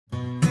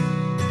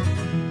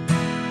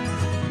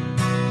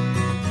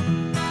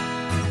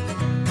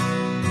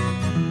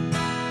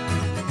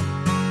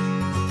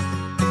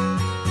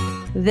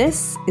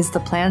This is the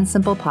Plan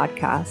Simple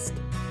podcast.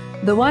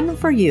 The one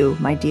for you,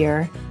 my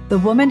dear, the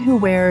woman who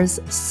wears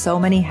so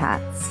many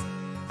hats.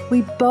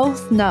 We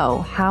both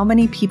know how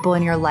many people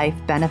in your life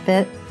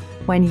benefit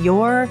when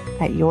you're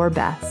at your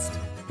best.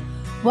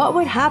 What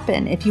would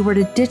happen if you were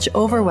to ditch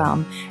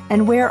overwhelm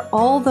and wear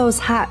all those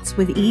hats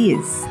with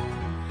ease?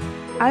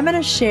 I'm going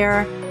to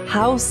share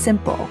how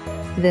simple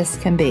this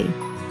can be.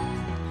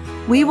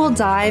 We will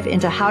dive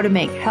into how to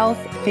make health,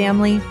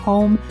 family,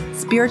 home,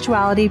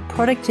 spirituality,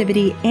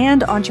 productivity,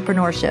 and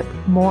entrepreneurship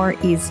more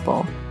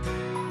easeful.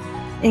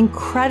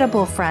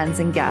 Incredible friends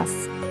and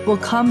guests will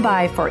come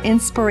by for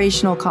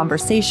inspirational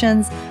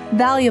conversations,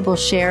 valuable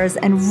shares,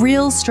 and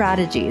real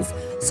strategies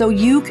so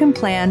you can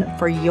plan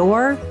for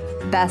your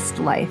best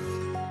life.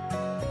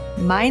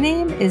 My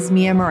name is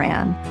Mia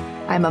Moran.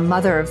 I'm a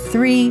mother of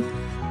 3,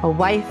 a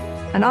wife,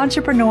 an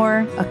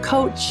entrepreneur, a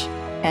coach,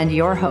 and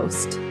your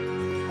host.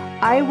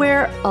 I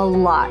wear a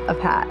lot of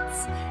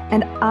hats,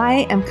 and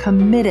I am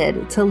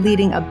committed to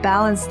leading a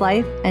balanced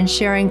life and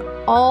sharing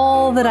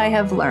all that I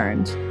have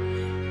learned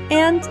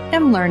and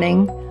am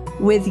learning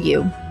with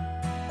you.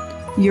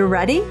 You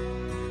ready?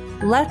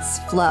 Let's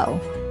flow.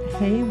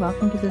 Hey,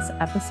 welcome to this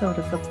episode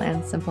of the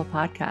Plan Simple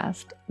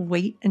podcast.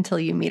 Wait until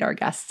you meet our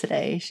guest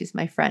today. She's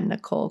my friend,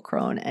 Nicole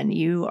Crone, and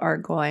you are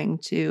going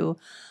to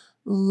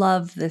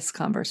love this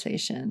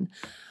conversation.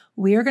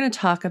 We are going to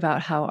talk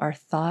about how our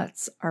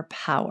thoughts are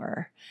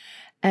power.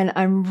 And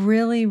I'm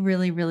really,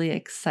 really, really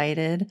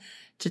excited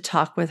to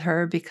talk with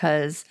her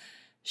because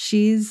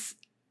she's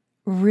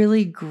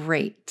really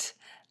great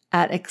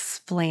at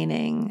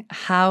explaining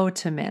how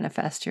to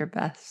manifest your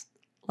best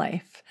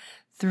life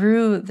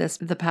through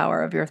the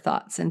power of your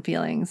thoughts and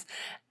feelings.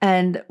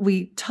 And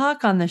we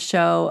talk on the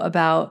show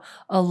about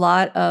a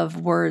lot of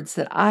words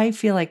that I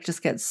feel like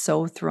just get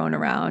so thrown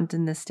around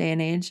in this day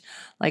and age,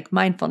 like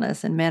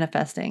mindfulness and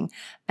manifesting.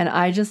 And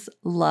I just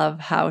love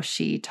how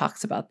she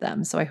talks about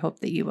them. So I hope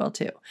that you will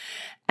too.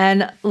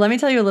 And let me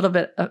tell you a little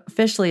bit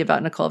officially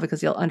about Nicole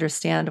because you'll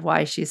understand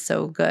why she's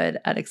so good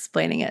at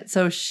explaining it.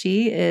 So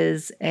she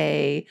is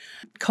a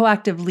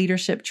coactive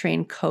leadership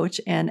trained coach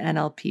and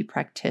NLP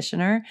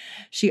practitioner.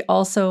 She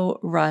also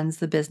runs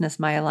the business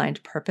My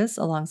Aligned Purpose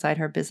alongside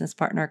her business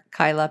partner,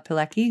 Kyla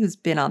Pilecki, who's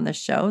been on the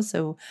show.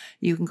 So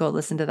you can go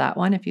listen to that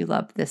one if you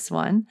love this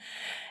one.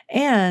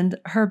 And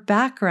her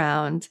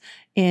background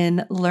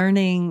in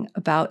learning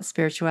about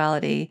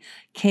spirituality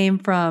came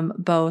from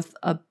both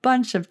a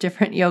bunch of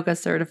different yoga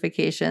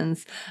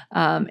certifications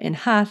in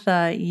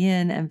Hatha,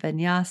 Yin, and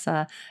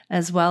Vinyasa,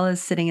 as well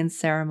as sitting in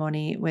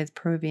ceremony with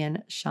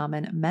Peruvian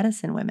shaman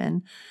medicine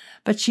women.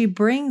 But she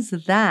brings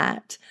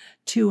that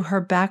to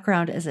her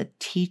background as a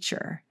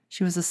teacher.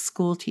 She was a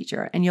school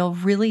teacher, and you'll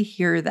really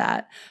hear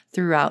that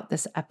throughout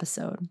this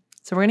episode.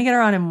 So we're going to get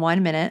her on in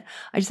 1 minute.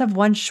 I just have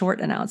one short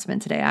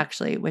announcement today,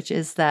 actually, which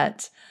is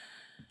that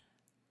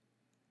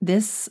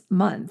this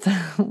month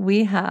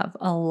we have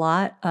a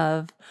lot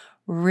of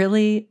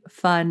really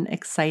fun,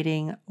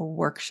 exciting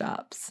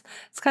workshops.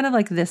 It's kind of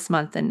like this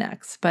month and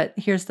next, but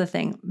here's the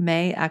thing.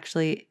 May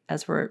actually,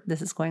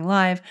 this is going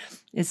live,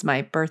 is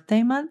my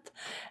birthday month.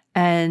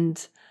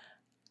 And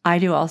I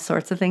do all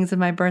sorts of things in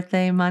my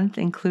birthday month,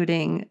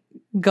 including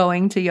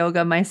going to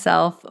yoga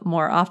myself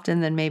more often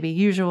than maybe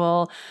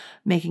usual,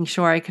 making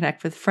sure I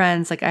connect with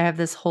friends. Like I have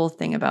this whole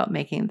thing about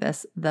making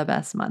this the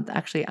best month.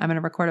 Actually, I'm going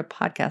to record a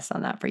podcast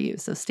on that for you.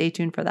 So stay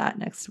tuned for that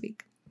next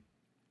week.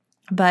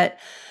 But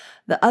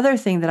the other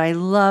thing that I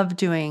love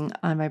doing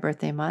on my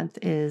birthday month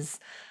is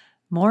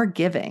more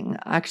giving.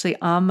 Actually,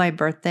 on my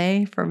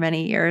birthday for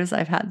many years,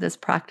 I've had this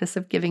practice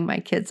of giving my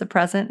kids a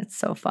present. It's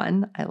so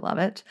fun. I love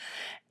it.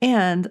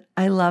 And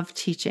I love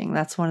teaching.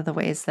 That's one of the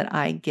ways that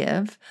I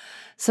give.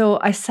 So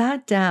I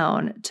sat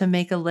down to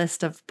make a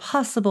list of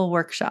possible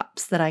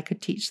workshops that I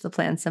could teach the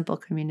Plan Simple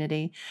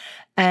community.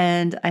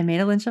 And I made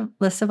a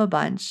list of a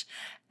bunch.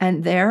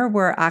 And there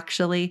were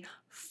actually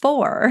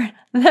 4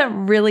 that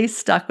really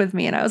stuck with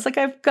me. And I was like,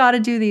 I've got to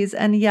do these.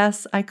 And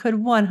yes, I could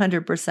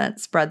 100%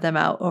 spread them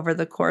out over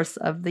the course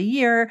of the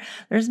year.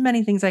 There's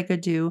many things I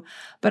could do,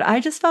 but I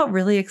just felt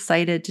really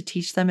excited to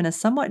teach them in a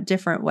somewhat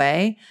different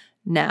way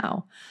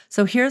now.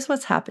 So here's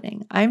what's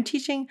happening. I'm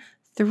teaching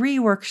 3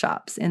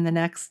 workshops in the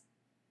next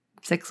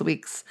 6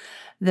 weeks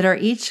that are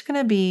each going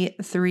to be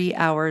 3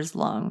 hours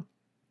long.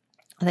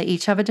 They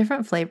each have a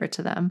different flavor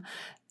to them.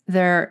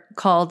 They're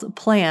called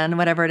Plan,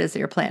 whatever it is that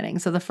you're planning.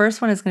 So the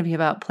first one is going to be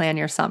about plan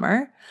your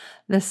summer.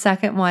 The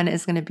second one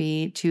is going to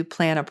be to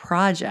plan a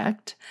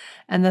project.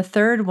 And the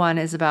third one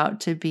is going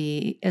to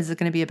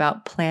be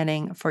about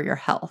planning for your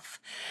health.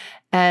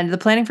 And the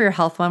planning for your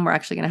health one, we're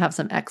actually going to have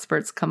some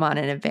experts come on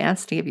in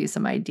advance to give you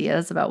some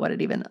ideas about what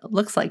it even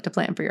looks like to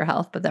plan for your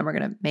health, but then we're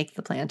going to make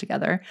the plan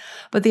together.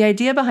 But the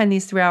idea behind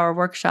these 3-hour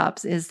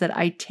workshops is that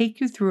I take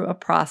you through a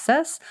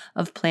process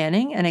of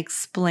planning and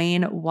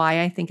explain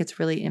why I think it's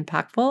really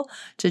impactful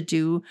to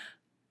do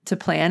to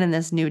plan in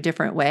this new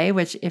different way,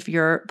 which if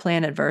you're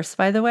plan adverse,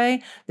 by the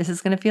way, this is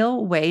going to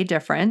feel way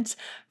different.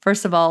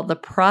 First of all, the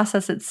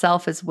process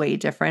itself is way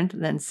different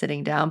than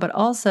sitting down, but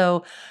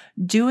also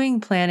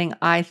doing planning,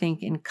 I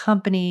think, in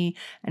company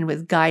and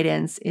with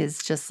guidance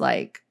is just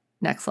like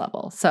next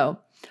level. So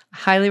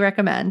highly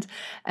recommend.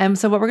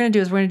 So what we're going to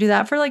do is we're going to do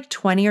that for like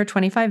 20 or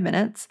 25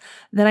 minutes.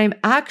 Then I'm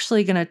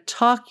actually going to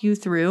talk you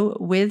through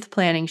with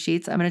planning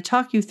sheets. I'm going to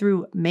talk you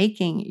through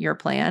making your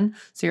plan.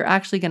 So you're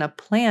actually going to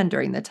plan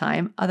during the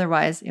time.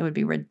 Otherwise, it would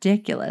be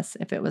ridiculous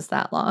if it was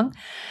that long.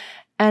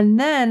 And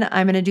then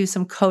I'm going to do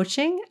some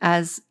coaching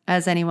as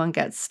anyone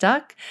gets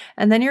stuck.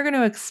 And then you're going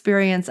to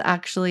experience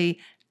actually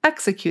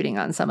executing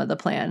on some of the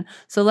plan.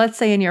 So let's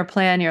say in your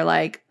plan, you're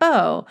like,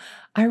 oh,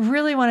 I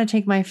really want to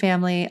take my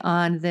family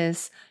on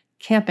this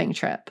camping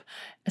trip.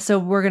 So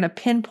we're going to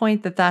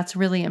pinpoint that that's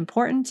really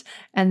important.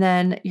 And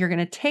then you're going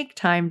to take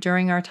time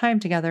during our time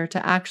together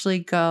to actually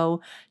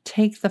go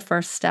take the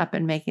first step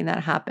in making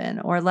that happen.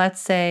 Or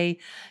let's say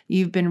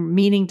you've been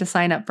meaning to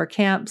sign up for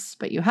camps,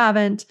 but you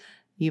haven't.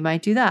 You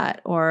might do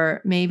that.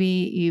 Or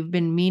maybe you've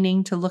been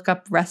meaning to look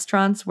up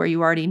restaurants where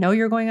you already know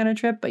you're going on a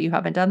trip, but you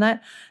haven't done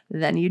that.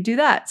 Then you do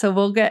that.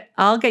 So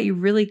I'll get you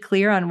really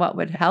clear on what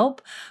would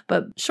help.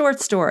 But short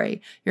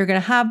story, you're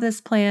going to have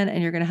this plan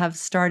and you're going to have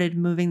started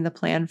moving the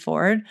plan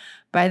forward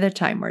by the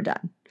time we're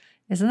done.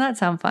 Doesn't that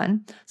sound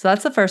fun? So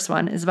that's the first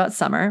one, is about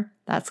summer.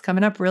 That's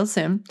coming up real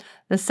soon.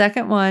 The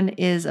second one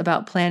is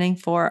about planning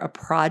for a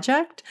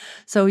project.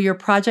 So your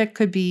project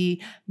could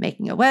be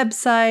making a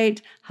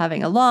website,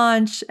 having a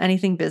launch,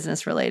 anything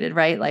business related,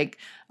 right? Like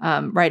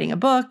writing a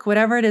book,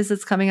 whatever it is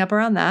that's coming up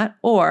around that.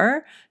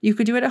 Or you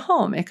could do it at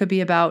home. It could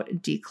be about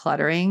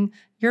decluttering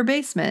your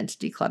basement,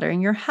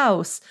 decluttering your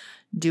house,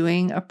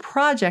 doing a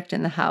project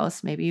in the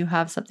house. Maybe you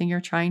have something you're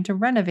trying to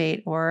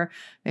renovate, or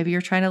maybe you're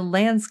trying to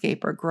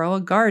landscape or grow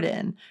a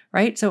garden,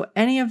 right? So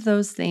any of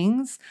those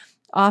things,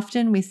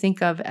 often we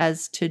think of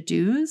as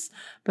to-dos,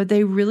 but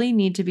they really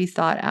need to be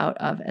thought out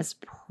of as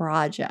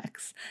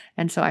projects.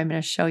 And so I'm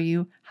going to show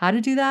you how to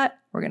do that.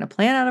 We're going to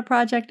plan out a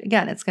project.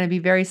 Again, it's going to be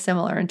very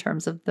similar in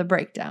terms of the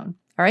breakdown.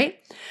 All right.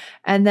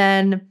 And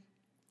then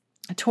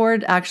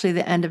toward actually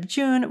the end of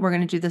June, we're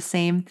going to do the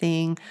same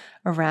thing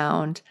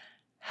around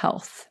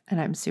health.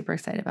 And I'm super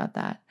excited about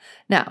that.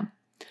 Now,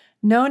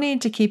 no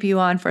need to keep you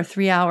on for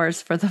 3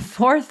 hours for the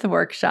fourth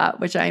workshop,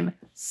 which I'm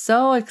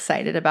so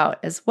excited about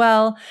as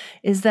well,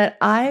 is that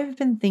I've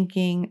been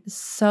thinking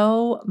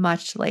so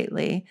much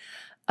lately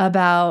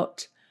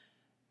about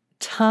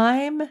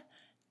time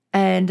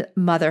and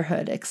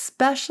motherhood,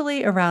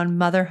 especially around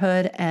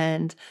motherhood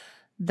and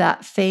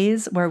that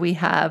phase where we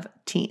have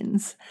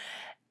teens.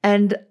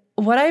 And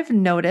what I've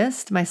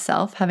noticed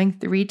myself, having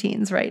 3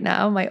 teens right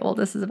now, my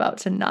oldest is about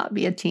to not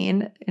be a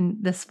teen in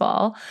this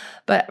fall,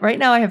 but right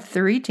now I have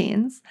 3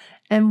 teens.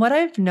 And what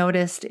I've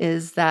noticed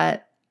is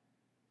that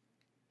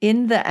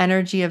in the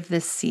energy of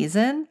this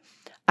season,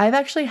 I've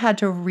actually had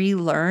to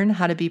relearn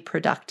how to be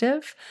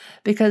productive,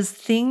 because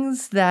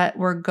things that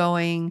were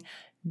going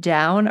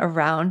down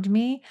around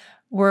me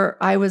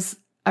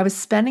I was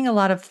spending a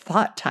lot of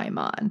thought time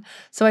on.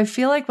 So I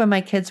feel like when my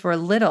kids were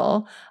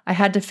little, I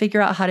had to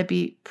figure out how to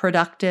be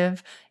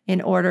productive in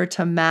order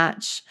to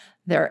match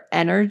their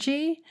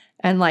energy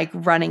and like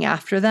running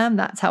after them.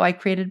 That's how I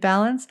created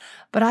balance.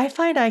 But I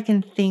find I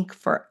can think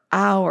for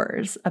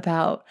hours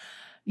about,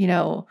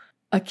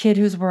 a kid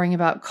who's worrying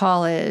about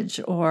college,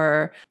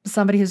 or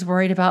somebody who's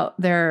worried about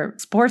their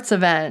sports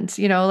event,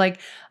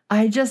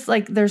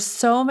 there's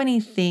so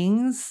many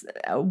things,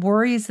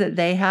 worries that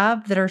they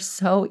have that are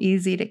so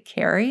easy to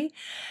carry.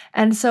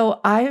 And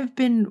so I've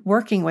been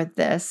working with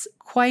this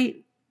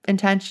quite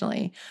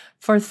intentionally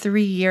for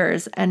 3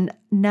 years. And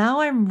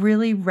now I'm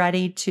really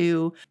ready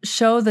to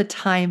show the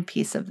time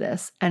piece of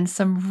this and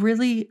some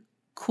really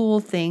cool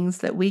things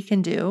that we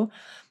can do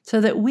so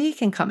that we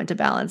can come into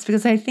balance.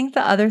 Because I think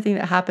the other thing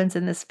that happens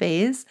in this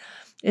phase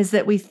is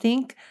that we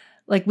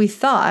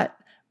thought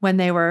when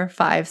they were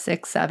 5,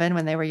 6, 7,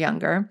 when they were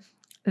younger,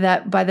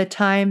 that by the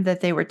time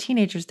that they were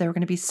teenagers, they were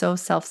going to be so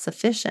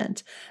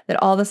self-sufficient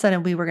that all of a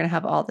sudden we were going to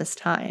have all this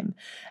time.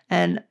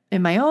 And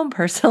in my own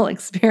personal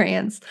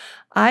experience,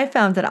 I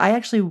found that I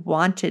actually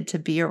wanted to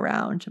be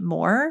around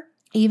more,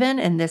 even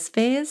in this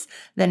phase,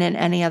 than in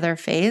any other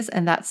phase.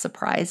 And that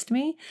surprised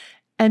me.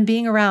 And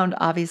being around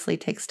obviously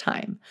takes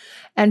time.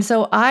 And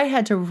so I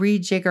had to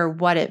rejigger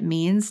what it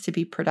means to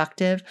be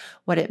productive,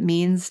 what it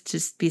means to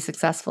be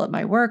successful at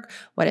my work,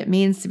 what it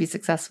means to be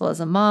successful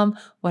as a mom,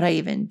 what I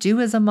even do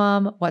as a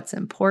mom, what's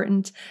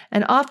important.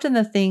 And often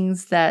the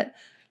things that,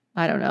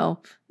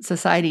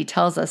 society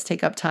tells us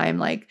take up time,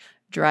 like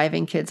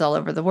driving kids all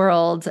over the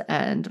world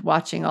and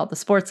watching all the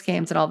sports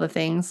games and all the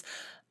things.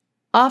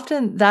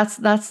 Often that's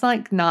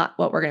like not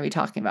what we're going to be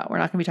talking about. We're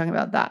not going to be talking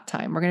about that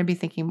time. We're going to be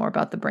thinking more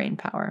about the brain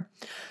power.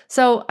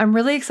 So I'm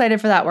really excited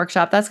for that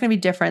workshop. That's going to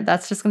be different.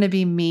 That's just going to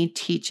be me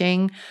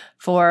teaching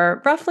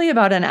for roughly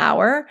about an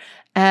hour.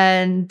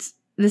 And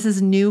this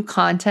is new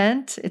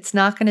content. It's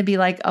not going to be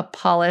like a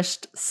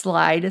polished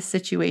slide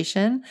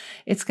situation.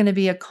 It's going to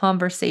be a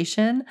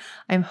conversation.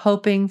 I'm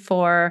hoping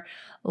for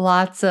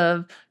lots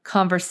of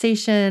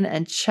conversation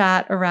and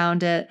chat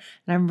around it.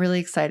 And I'm really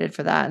excited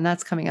for that. And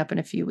that's coming up in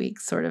a few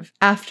weeks, sort of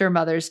after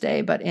Mother's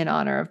Day, but in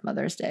honor of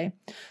Mother's Day.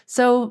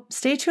 So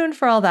stay tuned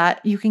for all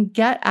that. You can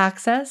get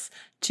access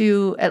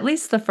to at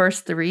least the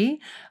first 3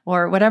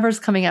 or whatever's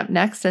coming up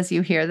next as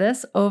you hear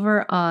this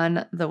over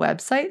on the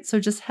website. So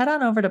just head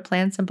on over to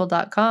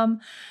plansimple.com.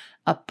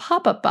 A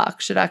pop-up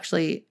box should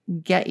actually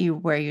get you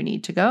where you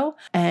need to go.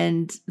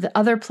 And the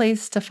other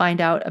place to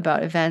find out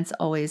about events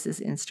always is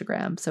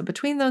Instagram. So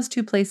between those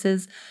 2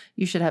 places,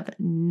 you should have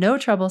no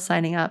trouble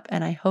signing up.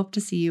 And I hope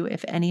to see you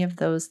if any of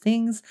those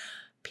things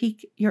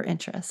pique your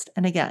interest.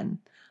 And again,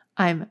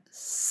 I'm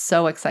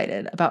so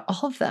excited about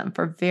all of them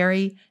for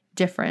very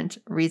different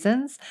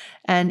reasons.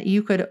 And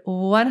you could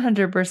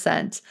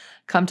 100%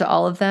 come to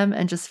all of them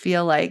and just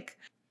feel like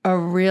a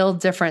real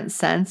different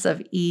sense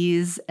of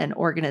ease and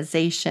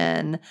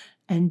organization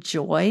and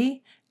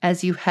joy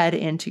as you head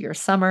into your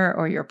summer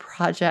or your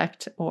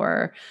project,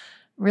 or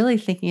really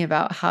thinking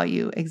about how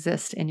you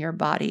exist in your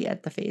body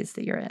at the phase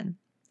that you're in.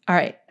 All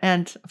right.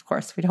 And of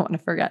course, we don't want to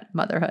forget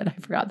motherhood. I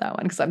forgot that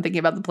one because I'm thinking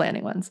about the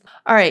planning ones.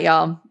 All right,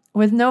 y'all.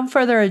 With no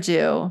further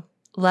ado,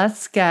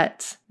 let's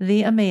get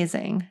the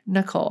amazing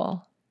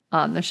Nicole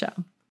on the show.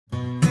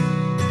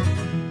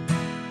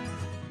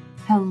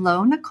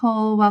 Hello,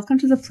 Nicole. Welcome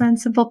to the Plan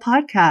Simple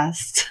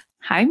podcast.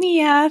 Hi,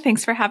 Mia.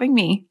 Thanks for having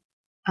me.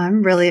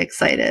 I'm really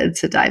excited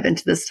to dive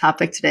into this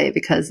topic today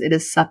because it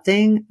is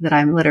something that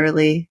I'm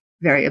literally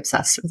very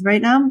obsessed with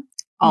right now.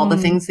 All the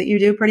things that you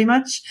do pretty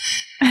much,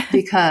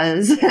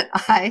 because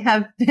I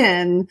have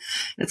been,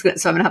 so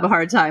I'm going to have a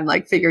hard time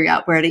like figuring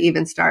out where to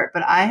even start,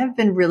 but I have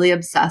been really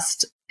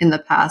obsessed in the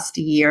past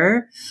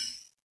year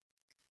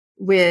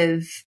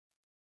with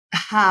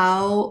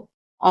how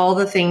all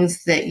the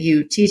things that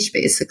you teach,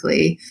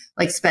 basically,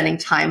 like spending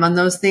time on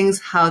those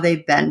things, how they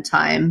bend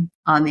time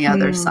on the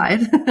other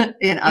side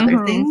in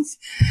other things.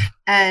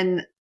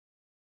 And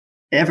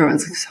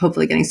everyone's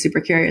hopefully getting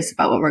super curious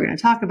about what we're going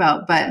to talk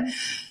about.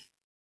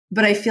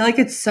 But I feel like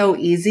it's so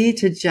easy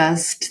to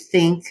just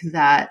think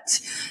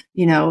that,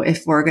 you know,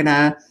 if we're going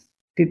to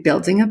be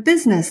building a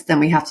business, then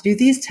we have to do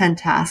these 10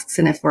 tasks.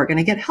 And if we're going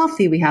to get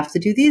healthy, we have to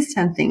do these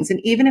 10 things. And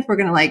even if we're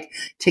going to like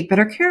take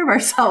better care of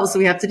ourselves,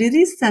 we have to do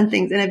these 10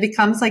 things. And it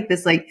becomes like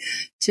this like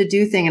to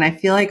do thing. And I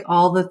feel like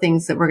all the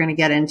things that we're going to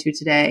get into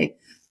today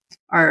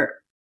are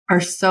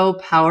so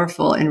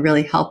powerful in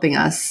really helping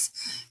us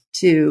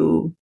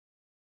to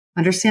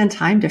understand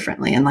time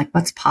differently and like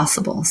what's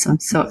possible. So I'm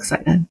so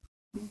excited.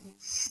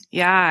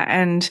 Yeah.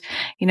 And,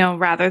 you know,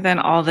 rather than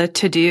all the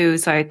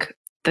to-dos, like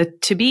the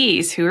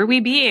to-bes, who are we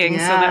being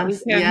so that we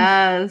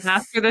can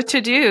master the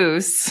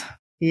to-dos?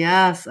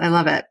 Yes. I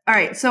love it. All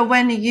right. So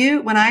when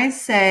I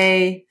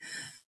say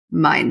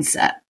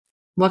mindset,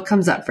 what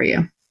comes up for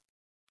you?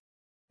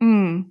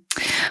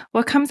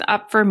 What comes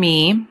up for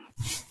me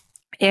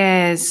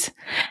is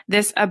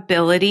this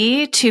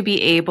ability to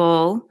be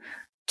able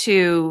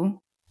to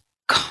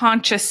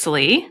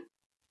consciously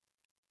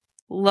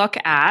look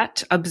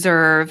at,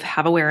 observe,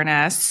 have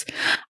awareness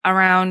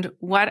around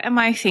what am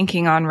I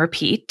thinking on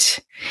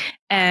repeat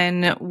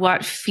and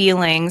what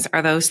feelings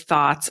are those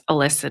thoughts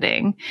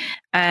eliciting.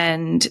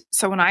 And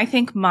so when I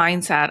think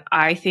mindset,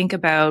 I think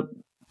about,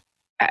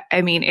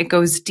 I mean, it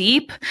goes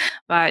deep,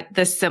 but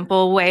the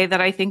simple way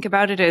that I think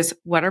about it is,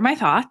 what are my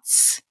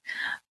thoughts?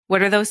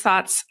 What are those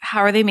thoughts?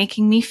 How are they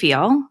making me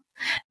feel?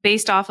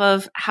 Based off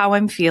of how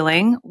I'm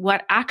feeling,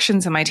 what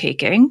actions am I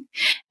taking?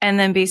 And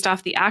then based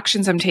off the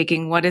actions I'm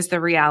taking, what is the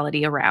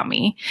reality around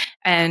me?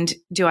 And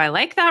do I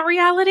like that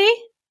reality?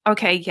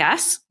 Okay,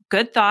 yes.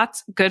 Good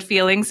thoughts, good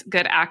feelings,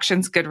 good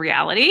actions, good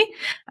reality.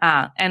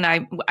 And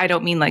I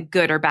don't mean like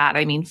good or bad.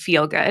 I mean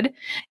feel good.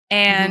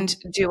 And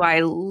do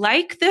I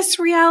like this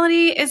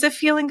reality? Is it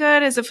feeling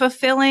good? Is it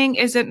fulfilling?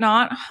 Is it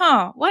not?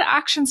 What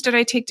actions did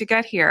I take to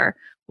get here?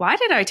 Why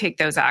did I take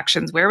those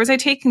actions? Where was I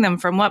taking them?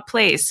 From what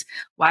place?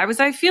 Why was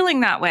I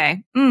feeling that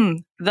way?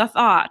 The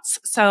thoughts.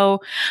 So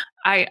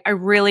I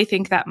really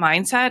think that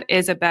mindset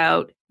is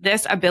about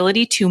this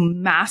ability to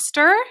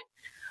master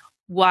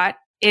what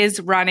is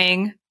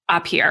running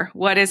up here.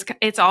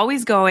 It's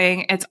always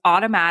going, it's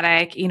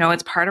automatic, you know,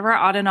 it's part of our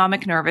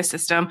autonomic nervous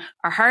system.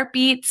 Our heart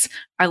beats,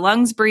 our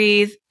lungs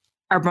breathe,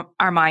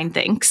 our mind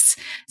thinks.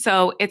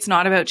 So it's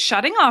not about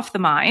shutting off the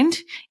mind.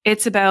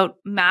 It's about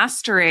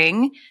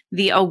mastering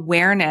the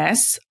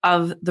awareness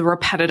of the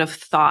repetitive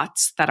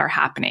thoughts that are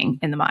happening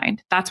in the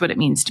mind. That's what it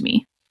means to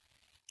me.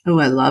 Oh,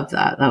 I love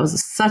that. That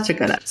was such a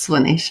good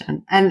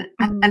explanation. And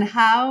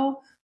how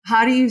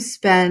do you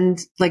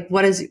spend, like,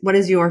 what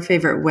is your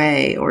favorite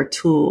way or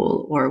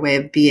tool or way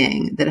of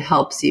being that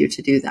helps you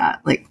to do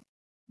that? Like,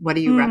 what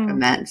do you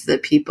recommend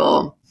that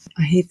people,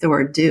 I hate the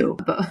word do,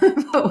 but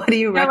what do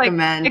you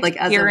recommend, like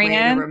as a way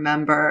to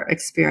remember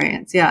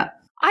experience? Yeah.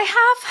 I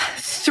have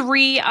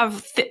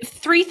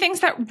three things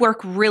that work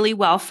really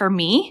well for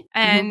me.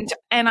 And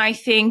I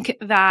think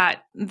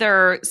that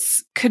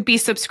could be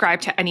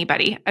subscribed to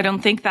anybody. I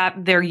don't think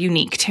that they're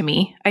unique to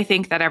me. I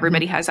think that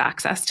everybody has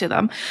access to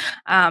them.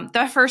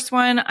 The first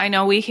one, I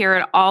know we hear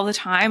it all the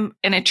time,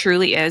 and it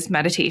truly is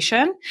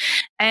meditation.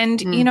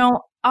 And,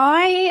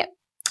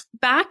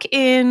 back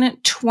in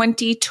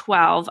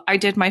 2012, I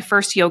did my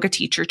first yoga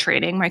teacher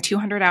training, my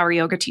 200-hour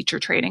yoga teacher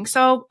training.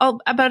 So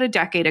about a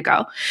decade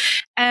ago.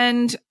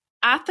 And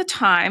at the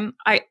time,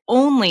 I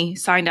only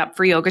signed up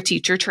for yoga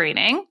teacher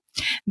training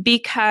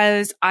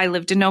because I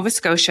lived in Nova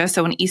Scotia,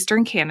 so in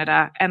Eastern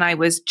Canada, and I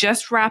was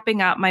just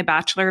wrapping up my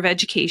Bachelor of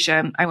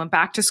Education. I went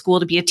back to school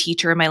to be a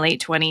teacher in my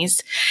late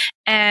 20s.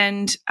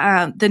 And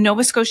the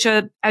Nova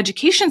Scotia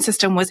education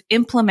system was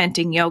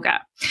implementing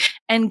yoga.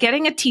 And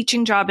getting a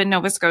teaching job in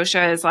Nova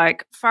Scotia is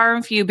like far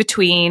and few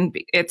between.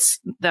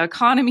 The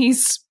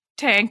economy's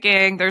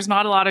tanking. There's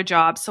not a lot of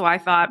jobs. So I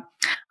thought,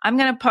 I'm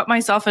going to put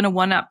myself in a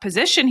one-up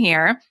position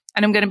here.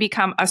 And I'm going to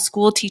become a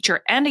school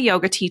teacher and a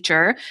yoga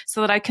teacher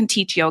so that I can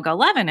teach Yoga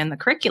 11 in the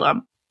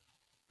curriculum.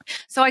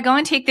 So I go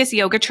and take this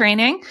yoga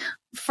training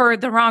for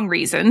the wrong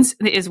reasons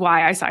is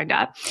why I signed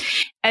up.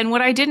 And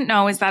what I didn't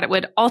know is that it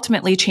would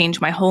ultimately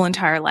change my whole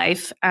entire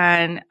life.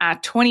 And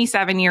at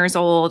 27 years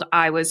old,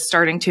 I was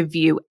starting to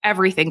view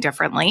everything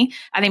differently.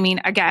 And I mean,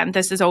 again,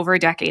 this is over a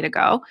decade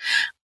ago.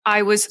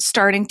 I was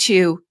starting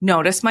to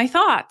notice my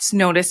thoughts,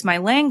 notice my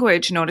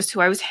language, notice who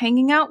I was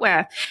hanging out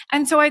with.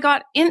 And so I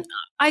got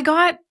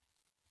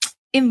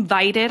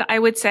invited, I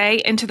would say,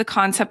 into the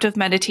concept of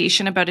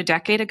meditation about a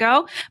decade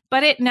ago,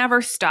 but it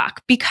never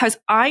stuck because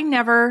I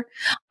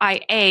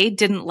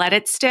didn't let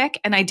it stick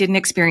and I didn't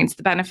experience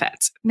the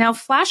benefits. Now,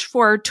 flash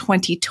forward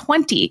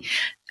 2020,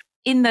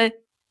 in the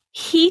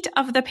heat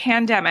of the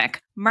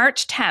pandemic,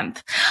 March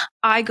 10th,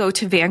 I go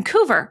to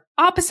Vancouver,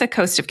 opposite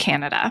coast of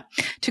Canada,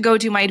 to go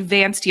do my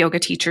advanced yoga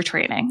teacher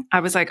training. I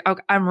was like,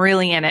 okay, I'm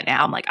really in it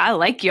now. I'm like, I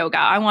like yoga.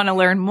 I want to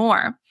learn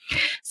more.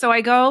 So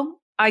I go.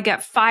 I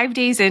get 5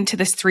 days into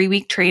this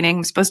 3-week training.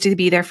 I'm supposed to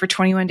be there for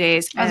 21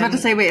 days. I was about to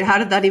say, wait, how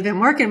did that even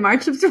work in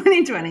March of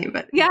 2020?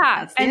 But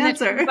yeah, that's the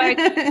answer.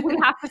 But we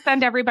have to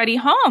send everybody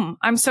home.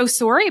 I'm so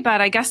sorry, but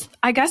I guess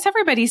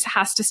everybody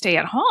has to stay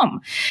at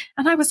home.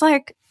 And I was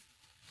like,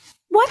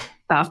 what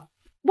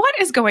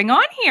is going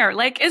on here?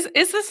 Like, is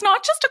this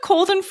not just a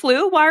cold and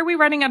flu? Why are we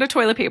running out of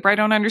toilet paper? I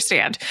don't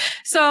understand.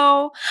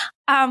 So,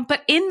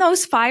 but in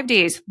those 5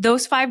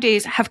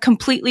 days have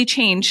completely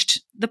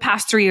changed the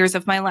past 3 years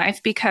of my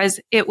life because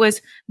it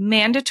was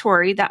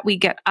mandatory that we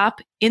get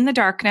up in the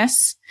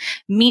darkness,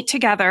 meet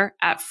together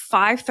at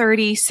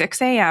 5:30,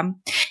 6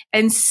 a.m.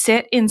 and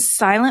sit in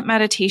silent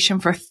meditation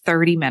for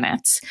 30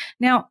 minutes.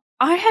 Now,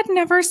 I had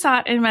never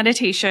sat in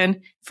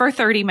meditation for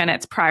 30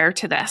 minutes prior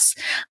to this,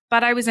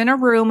 but I was in a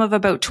room of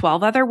about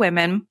 12 other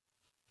women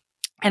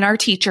and our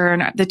teacher,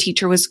 and the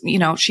teacher was,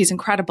 she's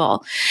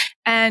incredible.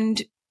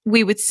 And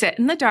we would sit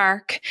in the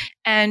dark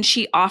and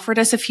she offered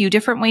us a few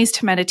different ways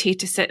to meditate,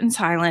 to sit in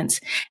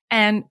silence.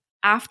 And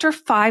after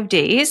 5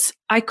 days,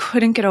 I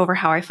couldn't get over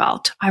how I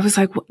felt. I was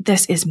like,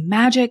 this is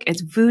magic.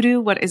 It's voodoo.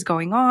 What is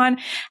going on?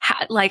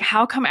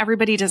 How come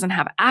everybody doesn't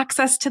have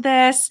access to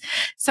this?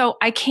 So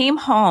I came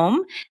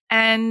home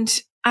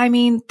and I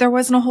mean, there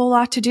wasn't a whole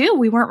lot to do.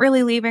 We weren't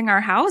really leaving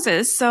our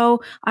houses.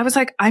 So I was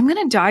like, I'm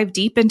going to dive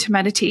deep into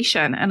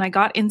meditation. And I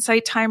got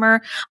Insight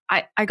Timer.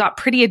 I got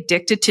pretty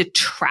addicted to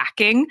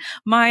tracking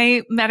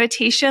my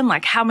meditation,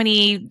 like how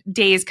many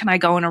days can I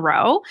go in a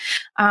row?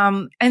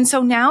 And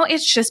so now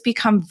it's just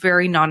become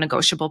very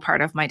non-negotiable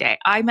part of my day.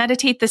 I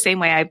meditate the same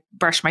way I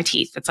brush my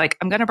teeth. It's like,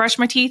 I'm going to brush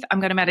my teeth.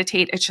 I'm going to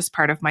meditate. It's just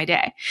part of my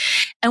day.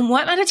 And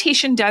what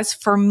meditation does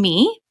for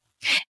me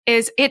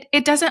is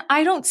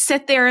I don't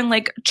sit there and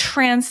like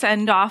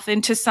transcend off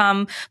into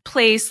some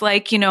place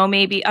like,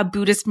 maybe a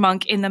Buddhist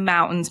monk in the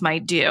mountains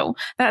might do.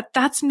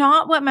 That's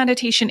not what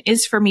meditation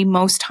is for me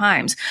most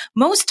times.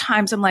 Most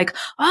times I'm like,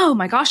 oh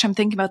my gosh, I'm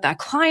thinking about that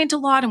client a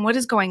lot and what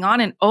is going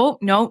on. And oh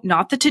no,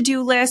 not the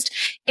to-do list.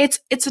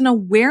 It's an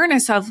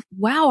awareness of,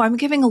 wow, I'm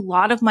giving a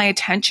lot of my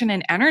attention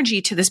and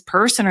energy to this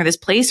person or this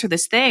place or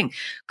this thing.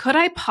 Could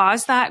I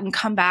pause that and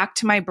come back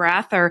to my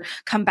breath or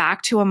come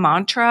back to a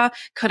mantra?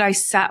 Could I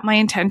set my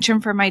intention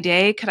for my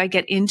day? Could I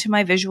get into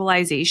my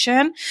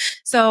visualization?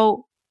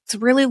 So it's a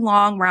really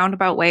long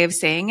roundabout way of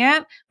saying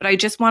it, but I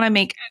just want to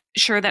make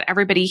sure that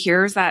everybody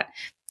hears that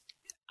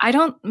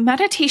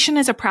meditation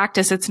is a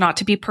practice. It's not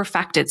to be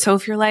perfected. So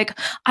if you're like,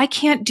 I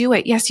can't do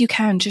it. Yes, you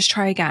can. Just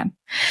try again.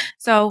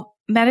 So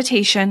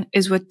meditation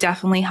is what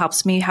definitely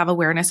helps me have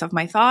awareness of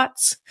my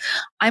thoughts.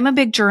 I'm a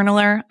big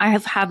journaler. I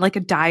have had like a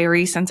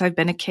diary since I've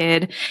been a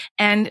kid.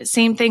 And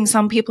same thing.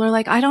 Some people are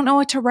like, I don't know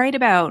what to write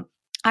about.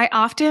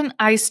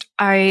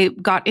 I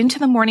got into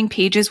the morning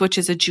pages, which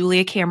is a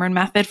Julia Cameron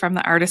method from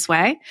The Artist's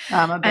Way.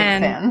 I'm a big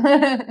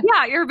fan.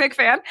 Yeah, you're a big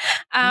fan.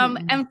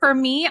 And for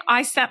me,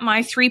 I set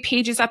my 3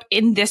 pages up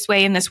in this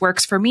way, and this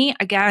works for me.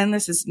 Again,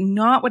 this is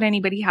not what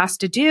anybody has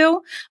to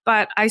do,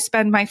 but I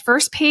spend my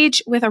first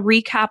page with a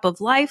recap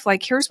of life.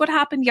 Like, here's what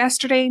happened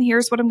yesterday and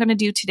here's what I'm going to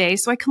do today.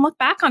 So I can look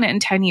back on it in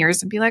 10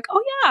 years and be like,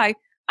 oh yeah,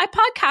 I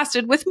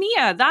podcasted with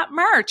Mia that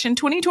March in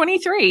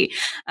 2023.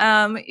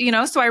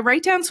 So I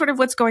write down sort of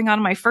what's going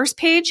on my first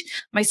page.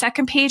 My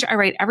second page, I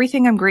write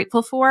everything I'm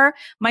grateful for.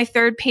 My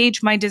third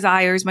page, my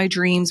desires, my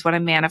dreams, what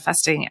I'm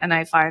manifesting. And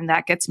I find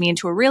that gets me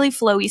into a really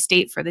flowy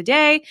state for the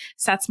day,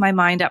 sets my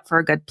mind up for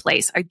a good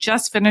place. I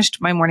just finished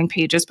my morning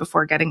pages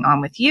before getting on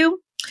with you.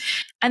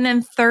 And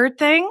then third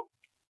thing,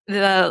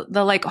 the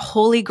like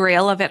holy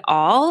grail of it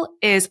all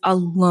is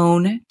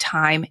alone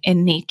time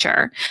in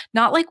nature.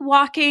 Not like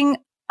walking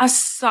a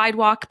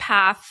sidewalk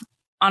path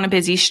on a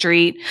busy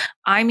street.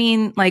 I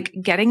mean, like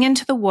getting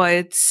into the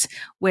woods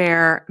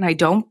where I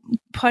don't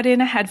put in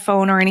a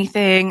headphone or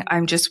anything.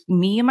 I'm just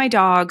me and my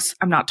dogs.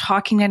 I'm not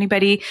talking to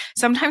anybody.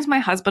 Sometimes my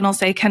husband will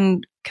say,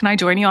 can I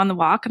join you on the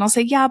walk? And I'll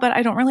say, yeah, but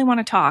I don't really want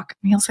to talk.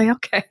 And he'll say,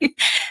 okay.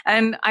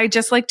 And I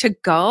just like to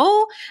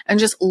go and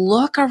just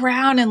look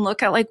around and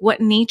look at like what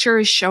nature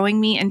is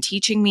showing me and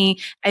teaching me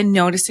and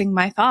noticing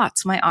my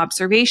thoughts, my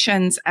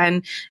observations.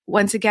 And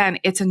once again,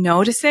 it's a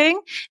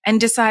noticing and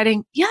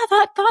deciding, yeah,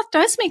 that thought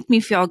does make me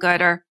feel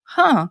good. Or,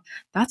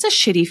 that's a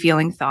shitty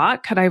feeling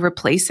thought. Could I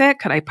replace it?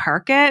 Could I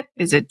park it?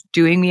 Is it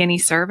doing me any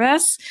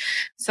service?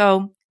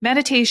 So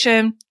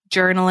meditation,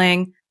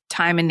 journaling,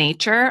 time in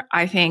nature.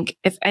 I think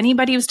if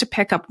anybody was to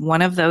pick up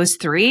one of those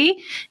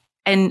 3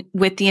 and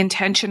with the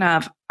intention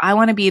of, I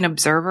want to be an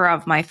observer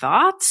of my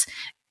thoughts,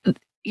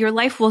 your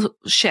life will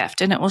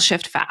shift and it will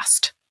shift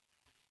fast.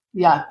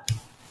 Yeah,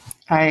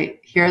 I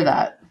hear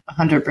that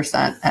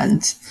 100%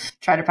 and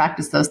try to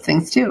practice those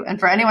things too. And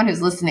for anyone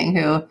who's listening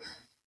who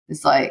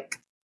is like,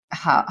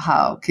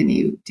 how can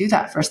you do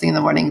that first thing in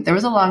the morning? There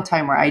was a long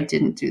time where I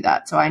didn't do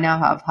that. So I now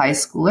have high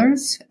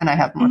schoolers and I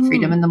have more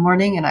freedom in the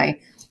morning, and I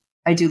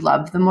do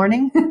love the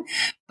morning.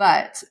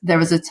 But there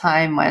was a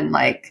time when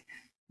like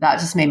that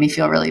just made me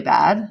feel really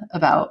bad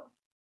about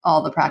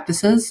all the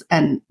practices,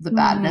 and the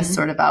badness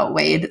sort of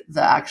outweighed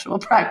the actual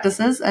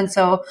practices. And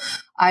so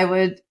I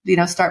would,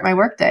 start my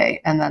workday,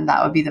 and then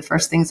that would be the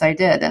first things I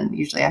did. And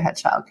usually I had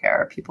childcare,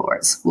 or people were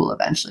at school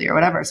eventually or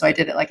whatever. So I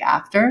did it like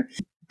after.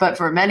 But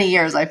for many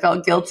years, I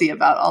felt guilty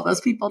about all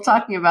those people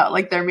talking about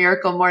like their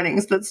miracle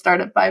mornings that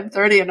start at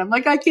 5:30. And I'm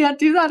like, I can't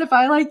do that if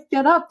I like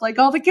get up, like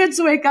all the kids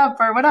wake up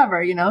or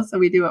whatever, so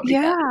we do what we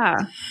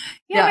can.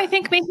 Yeah. I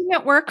think making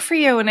it work for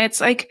you. And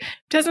it's like,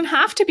 doesn't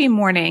have to be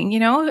morning,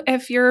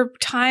 if your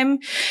time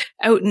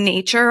out in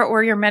nature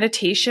or your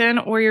meditation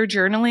or your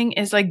journaling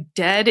is like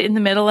dead in the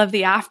middle of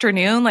the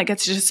afternoon, like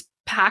it's just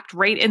packed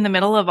right in the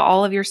middle of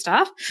all of your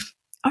stuff.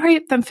 All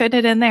right, then fit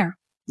it in there.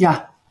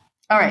 Yeah.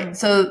 All right.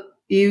 So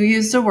you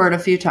used a word a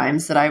few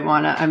times that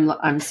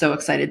I'm so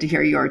excited to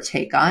hear your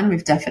take on.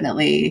 We've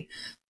definitely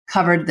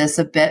covered this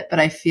a bit, but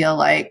I feel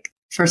like,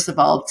 first of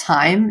all,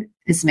 time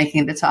is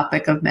making the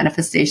topic of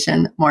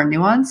manifestation more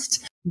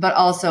nuanced. But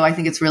also, I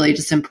think it's really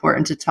just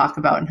important to talk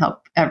about and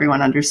help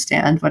everyone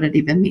understand what it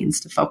even means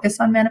to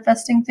focus on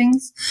manifesting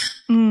things.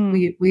 Will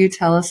you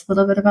tell us a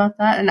little bit about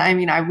that? And I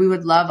mean, we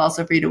would love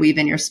also for you to weave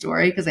in your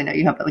story, because I know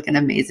you have like an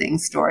amazing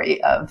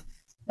story of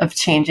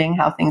changing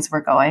how things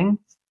were going.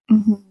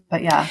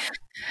 But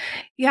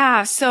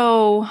yeah.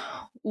 So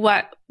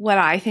what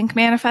I think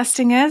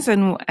manifesting is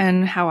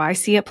and how I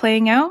see it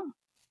playing out.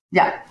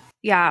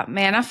 Yeah.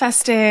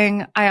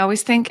 Manifesting. I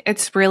always think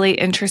it's really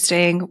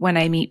interesting when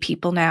I meet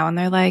people now and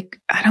they're like,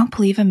 I don't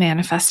believe in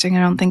manifesting.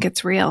 I don't think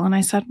it's real. And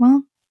I said,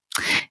 well,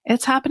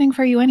 it's happening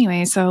for you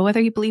anyway. So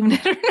whether you believe in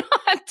it or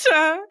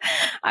not,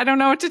 I don't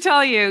know what to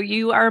tell you.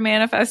 You are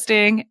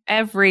manifesting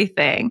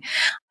everything.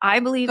 I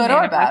believe good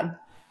or bad.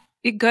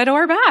 Good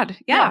or bad.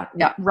 Yeah.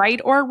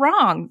 Right or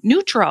wrong.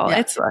 Neutral. Yeah.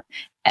 It's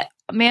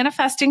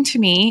manifesting to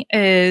me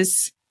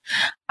is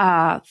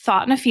thought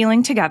and a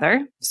feeling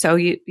together. So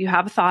you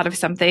have a thought of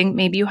something.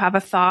 Maybe you have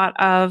a thought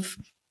of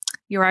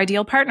your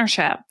ideal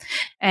partnership,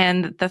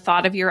 and the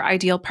thought of your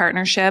ideal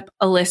partnership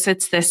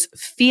elicits this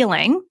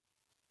feeling.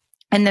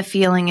 And the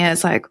feeling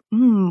is like,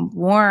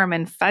 warm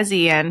and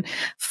fuzzy and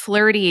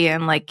flirty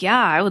and like,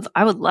 yeah,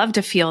 I would love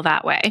to feel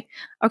that way.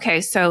 Okay.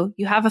 So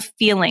you have a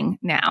feeling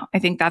now. I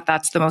think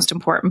that's the most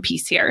important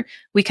piece here.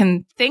 We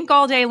can think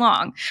all day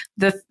long.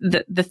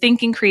 The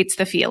thinking creates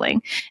the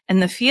feeling,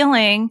 and the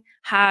feeling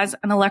has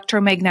an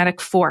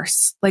electromagnetic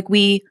force. Like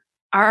we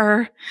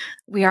are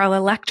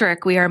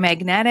electric. We are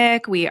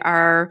magnetic. We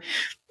are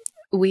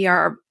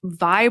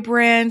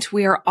vibrant.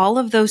 We are all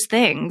of those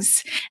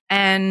things.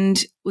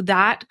 And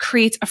that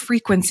creates a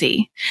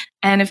frequency.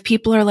 And if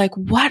people are like,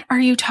 what are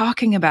you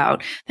talking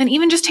about? Then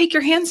even just take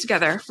your hands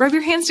together, rub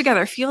your hands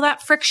together, feel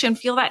that friction,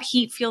 feel that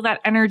heat, feel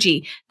that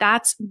energy.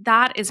 That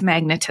is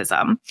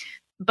magnetism.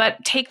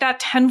 But take that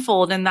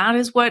tenfold, and that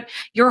is what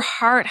your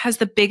heart has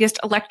the biggest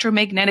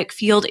electromagnetic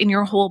field in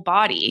your whole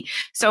body.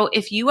 So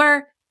if you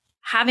are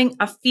having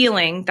a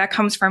feeling that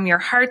comes from your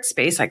heart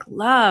space, like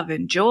love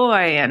and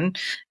joy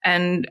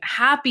and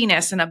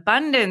happiness and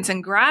abundance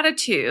and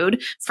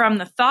gratitude from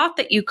the thought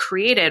that you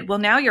created. Well,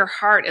 now your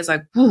heart is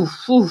like,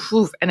 woof, woof,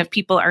 woof. And if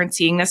people aren't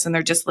seeing this and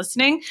they're just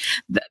listening,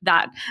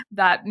 that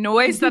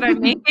noise that I'm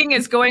making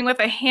is going with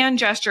a hand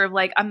gesture of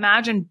like,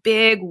 imagine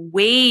big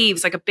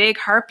waves, like a big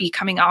heartbeat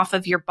coming off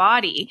of your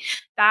body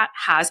that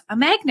has a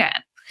magnet.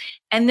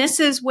 And this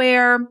is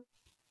where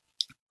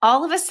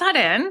all of a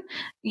sudden,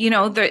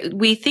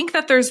 we think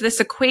that there's this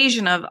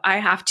equation of I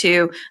have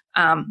to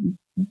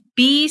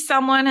be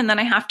someone and then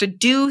I have to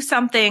do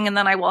something and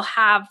then I will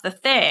have the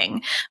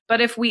thing. But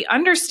if we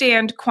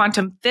understand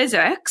quantum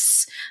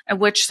physics,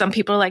 which some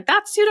people are like,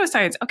 that's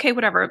pseudoscience. Okay,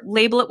 whatever,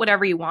 label it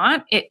whatever you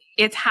want.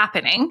 It's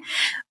happening.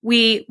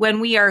 When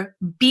we are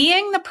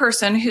being the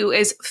person who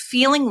is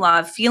feeling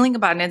love, feeling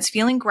abundance,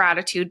 feeling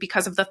gratitude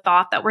because of the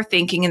thought that we're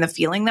thinking and the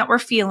feeling that we're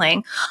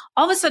feeling,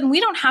 all of a sudden we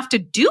don't have to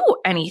do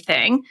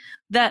anything.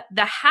 The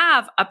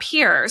have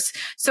appears.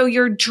 So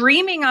you're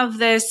dreaming of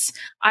this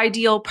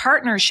ideal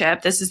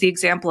partnership. This is the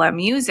example I'm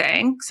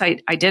using because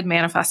I did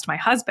manifest my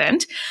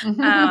husband.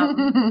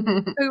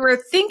 We were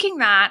thinking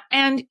that,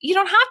 and you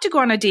don't have to go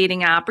on a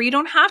dating app, or you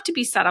don't have to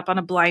be set up on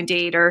a blind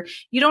date, or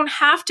you don't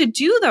have to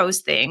do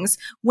those things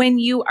when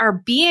you are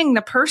being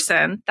the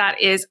person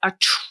that is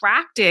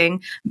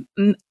attracting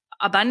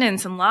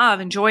abundance and love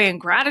and joy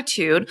and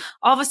gratitude.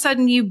 All of a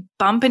sudden you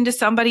bump into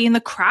somebody in the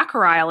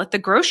cracker aisle at the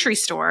grocery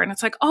store and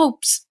it's like, oh,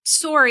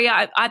 sorry,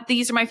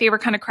 these are my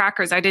favorite kind of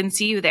crackers. I didn't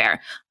see you there.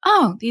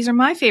 Oh, these are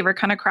my favorite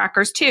kind of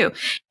crackers too.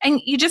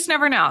 And you just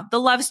never know. The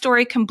love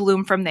story can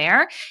bloom from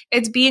there.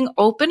 It's being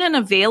open and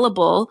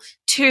available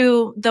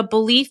to the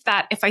belief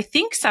that if I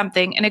think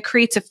something and it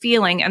creates a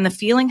feeling and the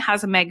feeling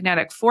has a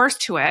magnetic force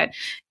to it,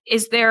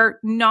 is there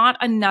not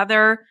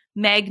another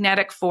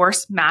magnetic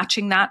force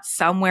matching that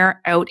somewhere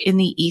out in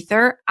the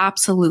ether?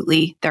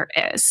 Absolutely, there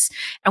is.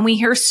 And we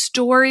hear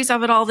stories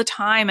of it all the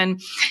time.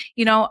 And,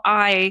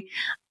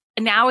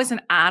 now as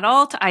an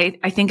adult, I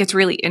think it's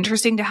really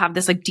interesting to have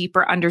this like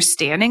deeper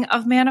understanding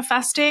of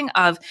manifesting,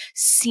 of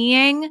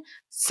seeing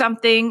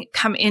something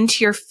come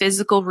into your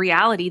physical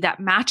reality that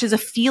matches a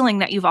feeling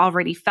that you've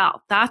already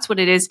felt. That's what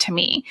it is to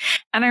me.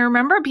 And I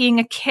remember being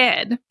a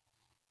kid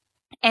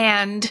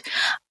and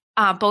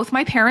both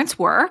my parents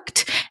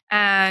worked,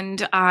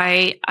 and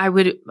I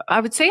would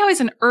say I was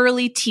an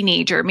early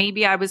teenager.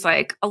 Maybe I was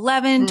like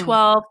 11,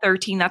 12,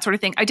 13, that sort of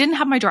thing. I didn't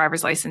have my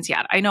driver's license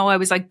yet. I know I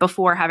was like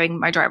before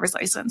having my driver's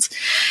license.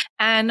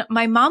 And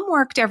my mom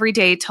worked every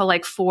day till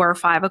like 4 or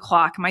 5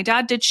 o'clock. My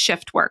dad did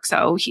shift work,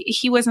 so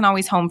he wasn't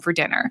always home for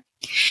dinner.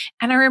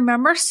 And I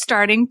remember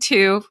starting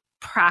to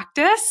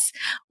practice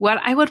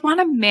what I would want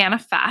to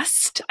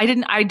manifest. I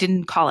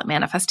didn't call it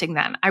manifesting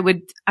then.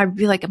 I'd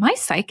be like, am I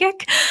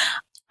psychic?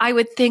 I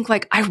would think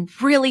like, I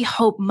really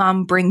hope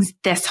mom brings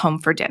this home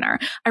for dinner.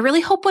 I really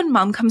hope when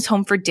mom comes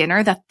home for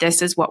dinner that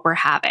this is what we're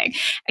having.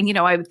 And,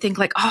 I would think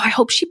like, oh, I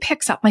hope she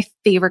picks up my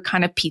favorite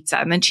kind of pizza.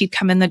 And then she'd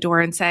come in the door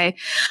and say,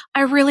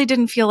 I really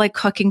didn't feel like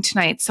cooking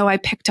tonight, so I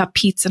picked up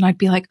pizza. And I'd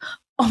be like,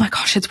 oh my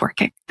gosh, it's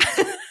working.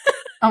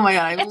 Oh my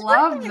God, I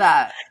love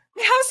that.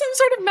 Have some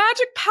sort of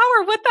magic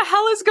power. What the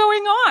hell is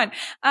going on?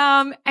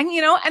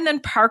 And then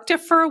parked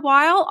it for a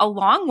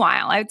long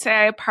while. I'd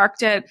say I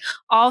parked it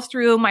all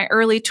through my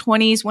early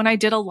 20s when I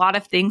did a lot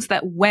of things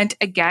that went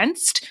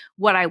against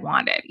what I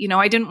wanted.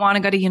 I didn't want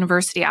to go to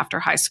university after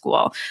high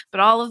school, but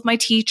all of my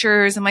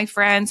teachers and my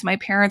friends, my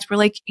parents were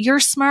like, you're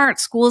smart.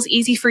 School's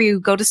easy for you.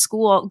 Go to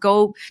school,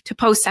 go to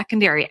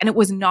post-secondary. And it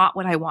was not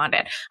what I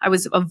wanted. I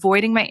was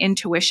avoiding my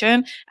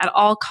intuition at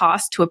all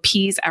costs to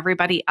appease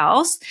everybody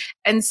else.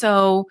 And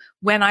so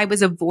when I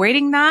was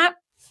avoiding that,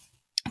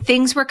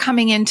 things were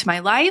coming into my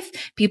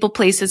life, people,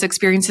 places,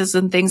 experiences,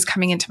 and things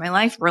coming into my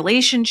life,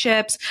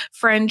 relationships,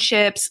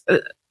 friendships,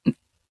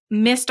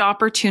 missed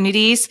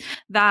opportunities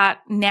that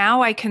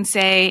now I can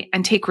say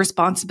and take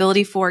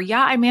responsibility for.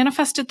 Yeah, I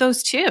manifested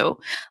those too.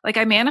 Like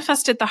I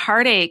manifested the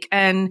heartache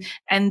and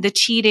the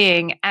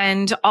cheating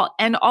and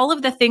all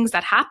of the things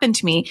that happened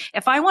to me.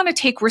 If I want to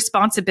take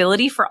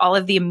responsibility for all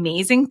of the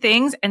amazing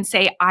things and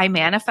say I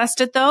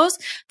manifested those,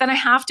 then I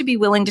have to be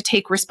willing to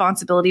take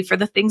responsibility for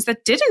the things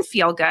that didn't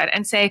feel good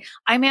and say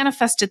I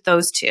manifested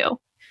those too.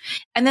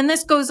 And then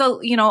this goes,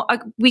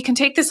 we can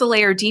take this a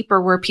layer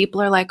deeper where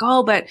people are like,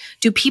 oh, but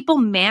do people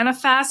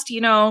manifest,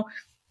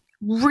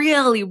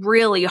 really,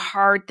 really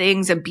hard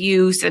things,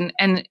 abuse and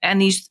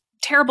these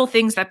terrible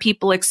things that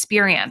people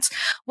experience?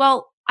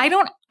 Well, I'm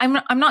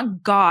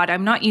not God.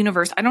 I'm not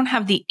universe. I don't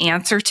have the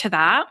answer to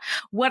that.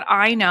 What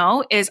I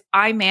know is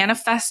I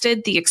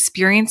manifested the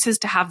experiences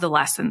to have the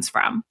lessons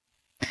from,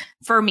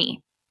 for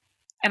me.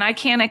 And I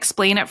can't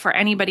explain it for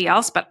anybody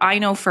else, but I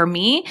know for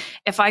me,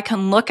 if I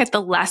can look at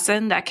the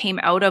lesson that came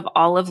out of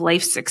all of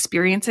life's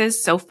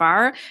experiences so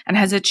far, and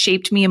has it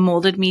shaped me and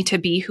molded me to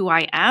be who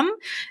I am?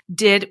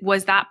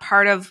 Was that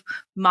part of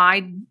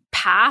my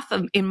path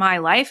in my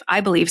life? I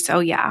believe so.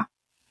 Yeah.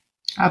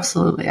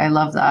 Absolutely. I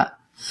love that.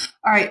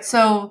 All right.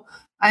 So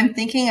I'm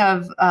thinking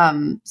of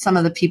some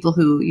of the people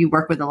who you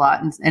work with a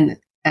lot and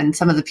and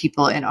some of the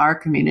people in our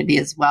community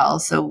as well.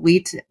 So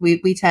we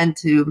tend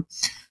to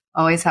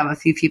always have a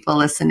few people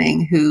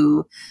listening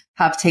who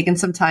have taken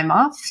some time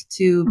off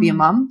to be a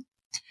mom,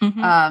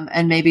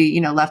 and maybe,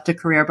 left a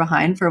career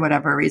behind for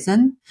whatever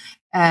reason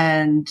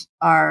and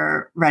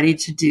are ready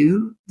to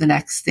do the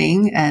next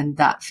thing. And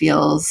that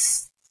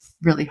feels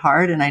really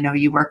hard. And I know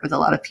you work with a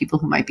lot of people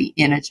who might be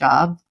in a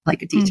job,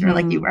 like a teacher,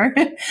 like you were,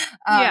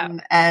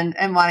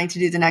 and wanting to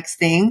do the next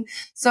thing.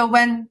 So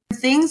when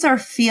things are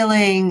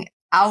feeling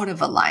out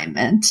of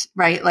alignment,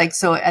 right? Like,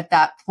 so at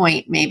that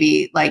point,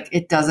 maybe like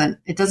it doesn't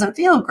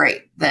feel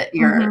great that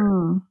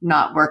you're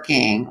not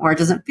working, or it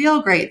doesn't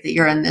feel great that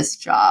you're in this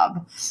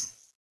job.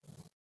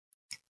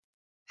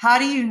 How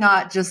do you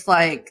not just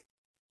like,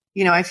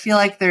 I feel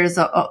like there's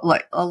a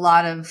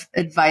lot of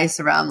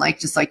advice around like,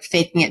 just like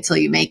faking it till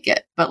you make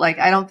it. But like,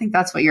 I don't think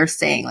that's what you're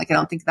saying. Like, I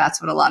don't think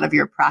that's what a lot of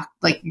your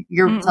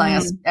you're telling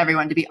us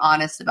everyone to be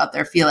honest about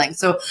their feelings.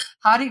 So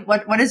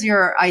what is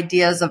your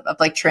ideas of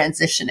like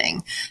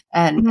transitioning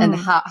and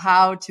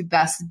how to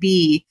best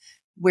be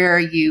where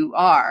you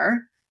are,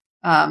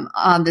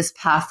 on this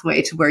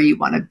pathway to where you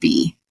want to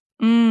be?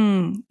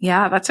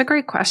 Yeah, that's a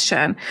great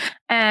question.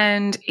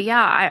 And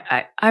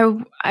yeah,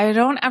 I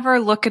don't ever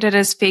look at it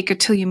as fake it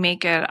till you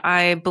make it.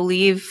 I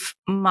believe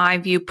my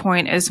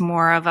viewpoint is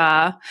more of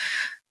a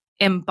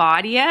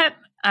embody it.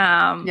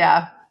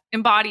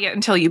 Embody it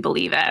until you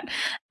believe it.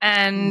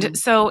 And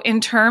so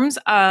in terms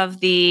of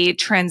the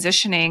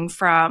transitioning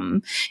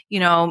from,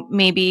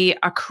 maybe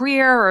a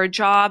career or a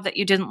job that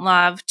you didn't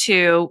love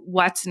to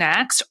what's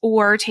next,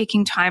 or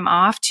taking time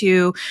off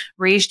to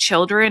raise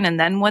children and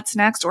then what's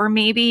next, or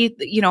maybe,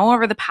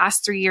 over the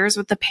past 3 years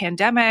with the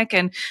pandemic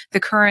and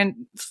the current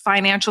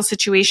financial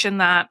situation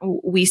that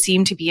we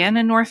seem to be in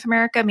North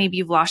America, maybe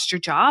you've lost your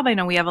job. I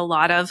know we have a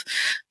lot of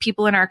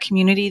people in our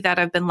community that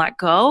have been let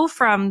go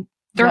from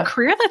their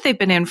career that they've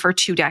been in for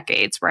 2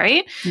 decades,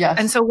 right? Yes.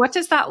 And so what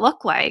does that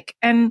look like?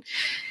 And,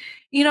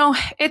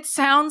 it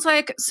sounds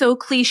like so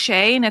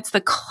cliche, and it's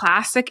the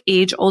classic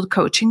age-old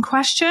coaching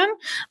question.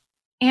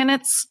 And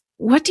it's,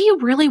 what do you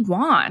really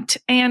want?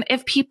 And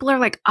if people are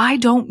like, I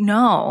don't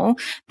know,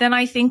 then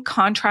I think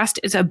contrast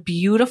is a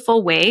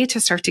beautiful way to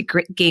start to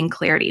gain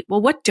clarity.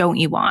 Well, what don't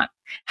you want?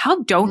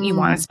 How don't you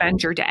want to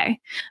spend your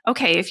day?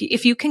 Okay,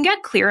 if you can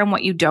get clear on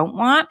what you don't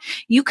want,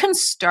 you can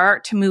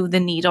start to move the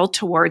needle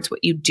towards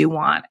what you do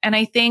want. And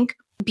I think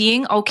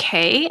being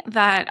okay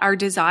that our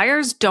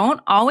desires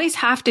don't always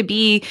have to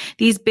be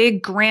these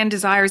big grand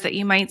desires that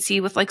you might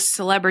see with like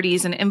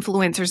celebrities and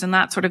influencers and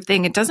that sort of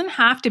thing. It doesn't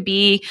have to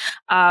be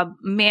a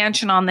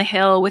mansion on the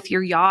hill with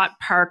your yacht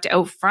parked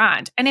out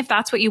front. And if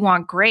that's what you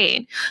want,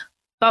 great.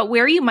 But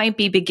where you might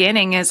be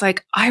beginning is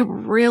like, I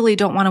really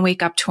don't want to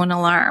wake up to an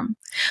alarm.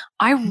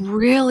 I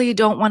really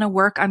don't want to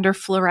work under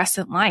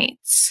fluorescent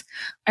lights.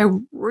 I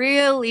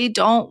really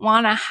don't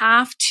want to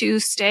have to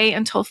stay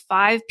until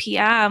 5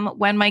 p.m.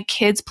 when my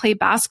kids play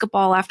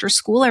basketball after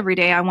school every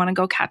day. I want to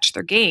go catch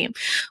their game.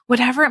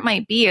 Whatever it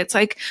might be, it's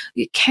like,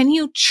 can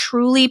you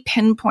truly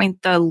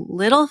pinpoint the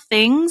little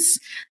things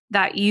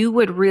that you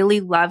would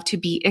really love to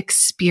be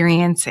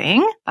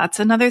experiencing? That's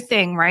another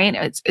thing, right?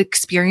 It's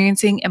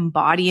experiencing,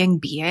 embodying,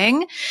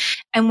 being.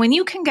 And when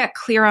you can get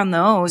clear on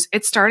those,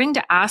 it's starting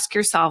to ask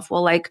yourself,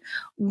 well, like,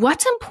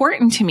 what's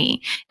important to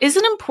me? Is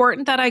it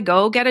important that I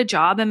go get a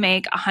job and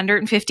make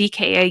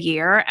 $150K a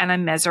year and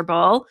I'm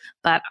miserable,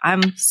 but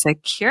I'm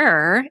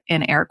secure,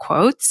 in air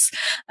quotes?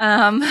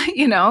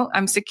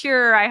 I'm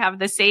secure. I have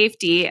the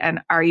safety.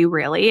 And are you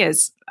really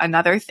is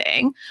another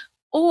thing.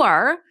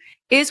 Or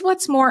is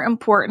what's more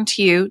important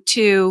to you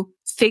to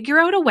figure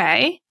out a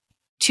way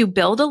to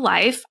build a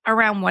life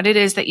around what it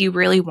is that you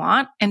really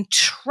want, and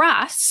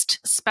trust,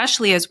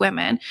 especially as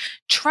women,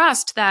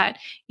 trust that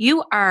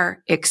you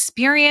are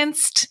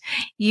experienced,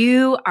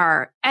 you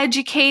are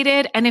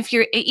educated. And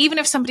even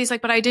if somebody's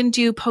like, but I didn't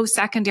do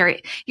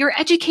post-secondary, you're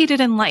educated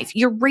in life.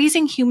 You're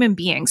raising human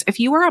beings. If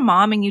you are a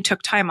mom and you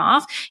took time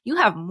off, you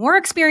have more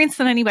experience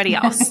than anybody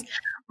else.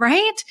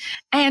 Right.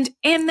 And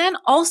then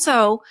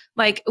also,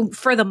 like,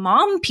 for the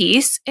mom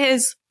piece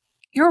is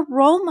you're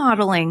role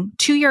modeling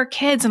to your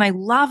kids. And I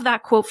love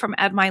that quote from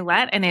Ed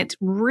Milet. And it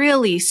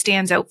really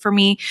stands out for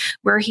me,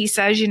 where he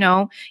says,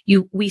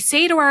 we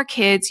say to our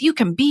kids, you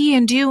can be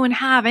and do and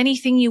have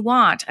anything you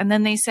want. And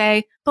then they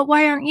say, but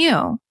why aren't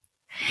you?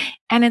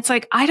 And it's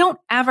like, I don't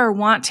ever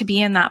want to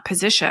be in that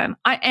position.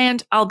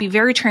 And I'll be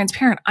very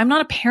transparent. I'm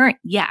not a parent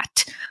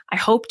yet. I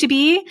hope to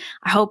be.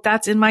 I hope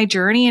that's in my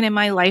journey and in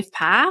my life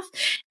path.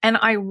 And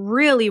I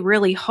really,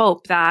 really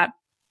hope that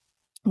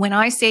when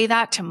I say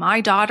that to my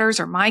daughters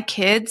or my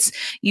kids,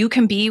 you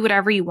can be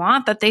whatever you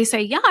want, that they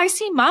say, yeah, I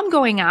see mom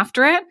going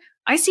after it.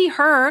 I see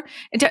her.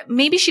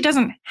 Maybe she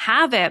doesn't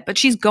have it, but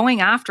she's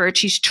going after it.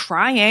 She's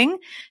trying.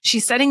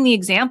 She's setting the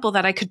example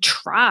that I could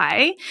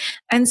try.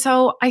 And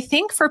so I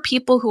think for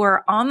people who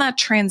are on that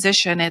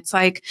transition, it's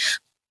like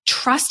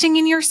trusting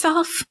in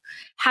yourself,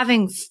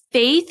 having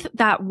faith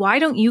that why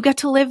don't you get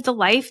to live the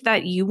life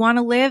that you want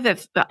to live?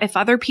 If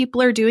other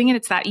people are doing it,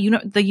 it's that,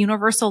 the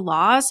universal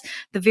laws,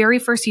 the very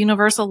first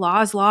universal law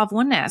is law of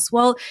oneness.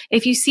 Well,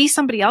 if you see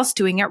somebody else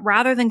doing it,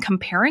 rather than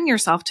comparing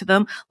yourself to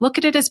them, look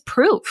at it as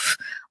proof.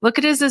 Look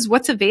at it as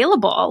what's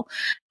available,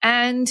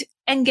 and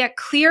get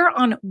clear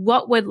on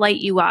what would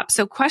light you up.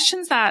 So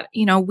questions that,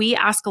 we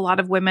ask a lot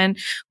of women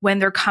when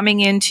they're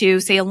coming into,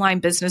 say, Align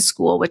Business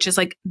School, which is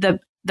like the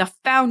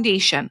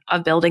foundation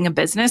of building a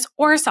business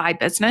or a side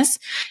business,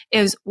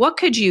 is what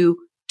could you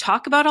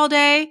talk about all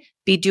day,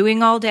 be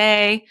doing all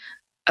day,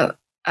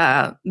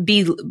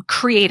 be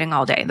creating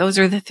all day? Those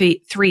are the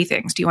three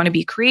things. Do you want to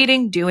be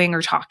creating, doing,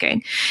 or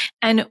talking?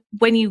 And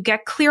when you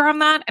get clear on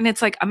that, and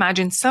it's like,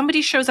 imagine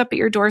somebody shows up at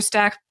your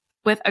doorstep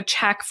with a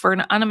check for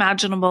an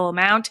unimaginable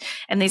amount,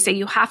 and they say,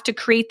 you have to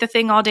create the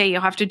thing all day, you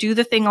have to do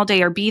the thing all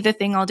day, or be the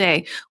thing all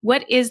day.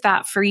 What is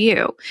that for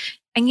you?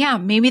 And yeah,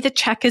 maybe the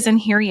check isn't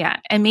here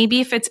yet. And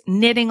maybe if it's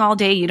knitting all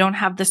day, you don't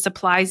have the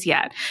supplies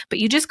yet, but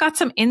you just got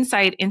some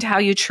insight into how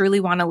you truly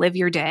want to live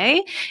your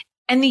day.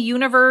 And the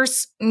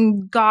universe,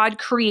 God,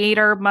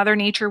 creator, Mother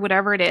Nature,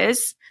 whatever it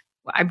is,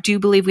 I do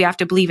believe we have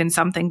to believe in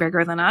something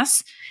bigger than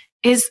us,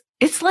 it's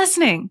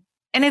listening,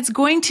 and it's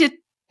going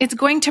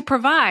to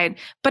provide,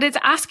 but it's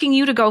asking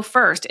you to go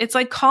first. It's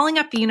like calling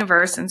up the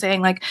universe and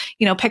saying, like,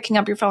 picking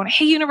up your phone.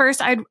 Hey,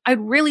 universe, I'd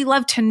really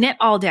love to knit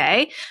all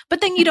day,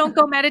 but then you don't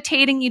go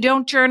meditating, you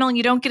don't journal, and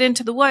you don't get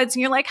into the woods.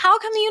 And you're like, how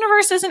come the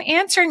universe isn't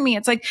answering me?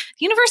 It's like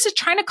the universe is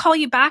trying to call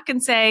you back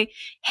and say,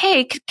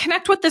 hey,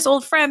 connect with this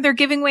old friend. They're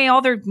giving away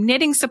all their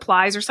knitting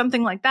supplies or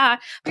something like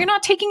that. But you're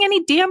not taking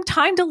any damn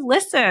time to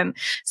listen.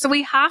 So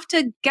we have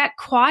to get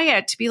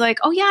quiet to be like,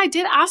 oh yeah, I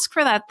did ask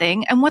for that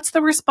thing. And what's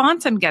the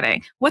response I'm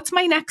getting? What's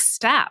my next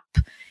step?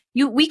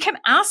 We can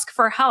ask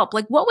for help.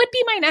 Like, what would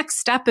be my next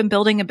step in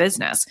building a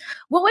business?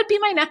 What would be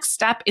my next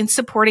step in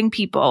supporting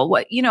people?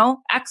 What,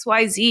 X,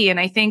 Y, Z. And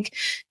I think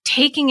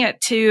taking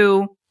it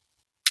to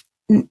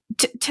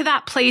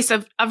that place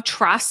of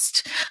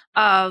trust,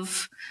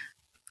 of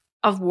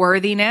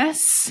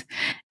worthiness.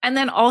 And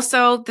then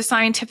also the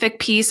scientific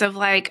piece of,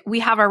 like, we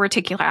have our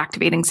reticular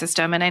activating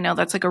system. And I know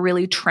that's like a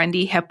really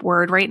trendy, hip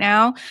word right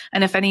now.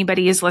 And if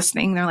anybody is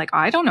listening, they're like,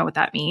 I don't know what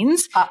that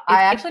means. I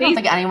actually don't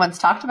think anyone's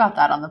talked about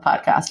that on the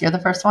podcast. You're the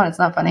first one. It's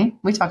not funny.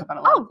 We talk about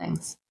a lot of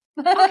things.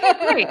 Okay,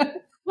 great.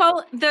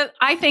 Well,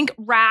 I think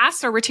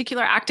RAS, or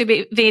reticular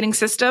activating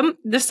system,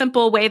 the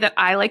simple way that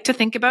I like to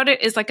think about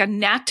it is like a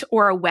net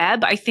or a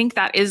web. I think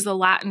that is the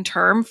Latin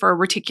term for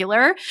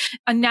reticular,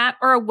 a net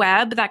or a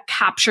web that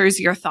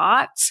captures your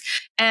thoughts.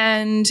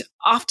 And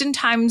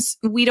oftentimes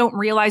we don't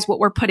realize what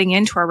we're putting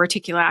into our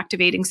reticular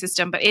activating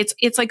system, but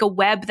it's like a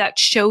web that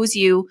shows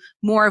you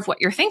more of what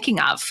you're thinking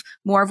of,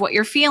 more of what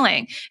you're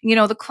feeling.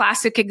 The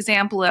classic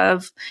example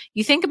of,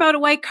 you think about a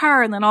white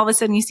car and then all of a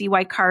sudden you see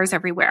white cars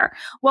everywhere.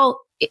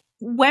 Well,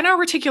 when our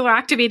reticular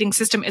activating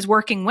system is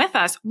working with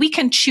us, we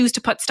can choose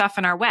to put stuff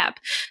in our web.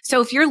 So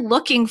if you're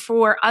looking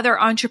for other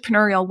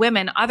entrepreneurial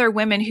women, other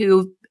women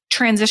who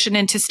transition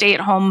into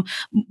stay-at-home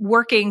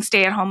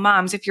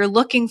moms, if you're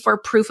looking for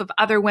proof of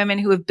other women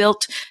who have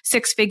built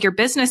six-figure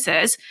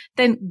businesses,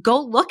 then go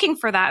looking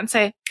for that and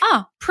say,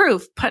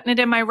 proof, putting it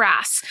in my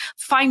RAS.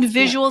 Find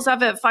visuals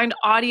of it, find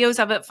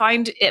audios of it,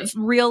 find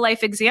real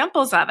life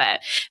examples of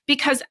it.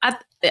 Because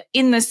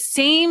in the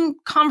same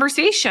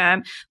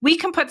conversation, we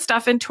can put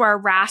stuff into our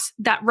RAS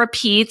that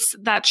repeats,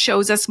 that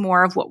shows us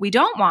more of what we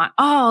don't want.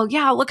 Oh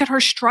yeah, look at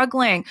her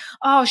struggling.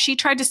 Oh, she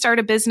tried to start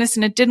a business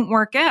and it didn't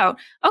work out.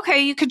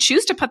 Okay, you could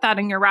choose to put that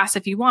in your RAS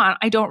if you want.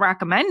 I don't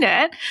recommend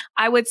it.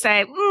 I would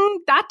say,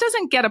 that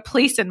doesn't get a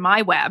place in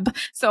my web.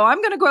 So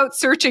I'm going to go out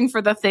searching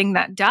for the thing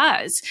that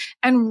does,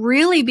 and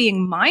really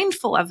being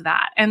mindful of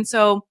that. And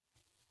so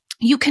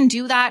you can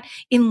do that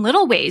in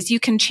little ways. You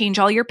can change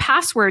all your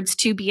passwords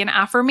to be an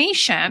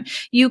affirmation.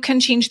 You can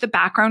change the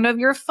background of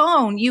your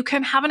phone. You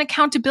can have an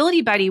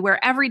accountability buddy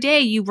where every day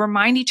you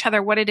remind each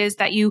other what it is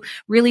that you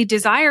really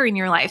desire in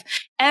your life.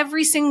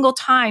 Every single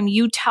time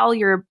you tell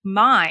your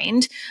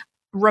mind,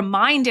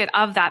 remind it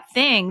of that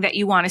thing that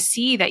you want to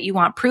see, that you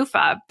want proof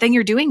of, then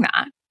you're doing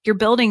that. You're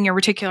building your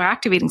reticular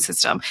activating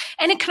system.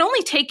 And it can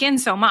only take in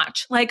so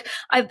much. Like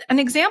an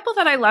example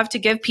that I love to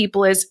give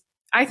people is,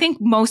 I think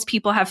most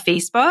people have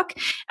Facebook.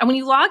 And when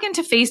you log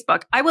into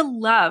Facebook, I would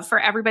love for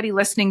everybody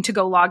listening to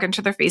go log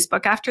into their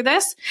Facebook after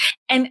this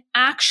and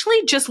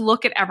actually just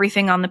look at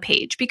everything on the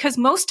page. Because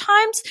most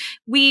times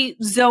we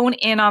zone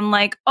in on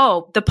like,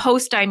 oh, the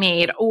post I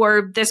made,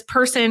 or this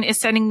person is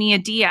sending me a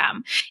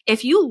DM.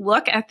 If you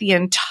look at the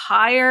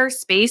entire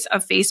space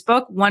of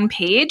Facebook, one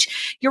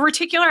page, your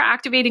reticular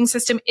activating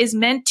system is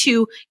meant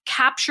to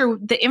capture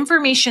the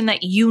information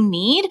that you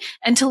need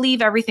and to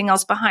leave everything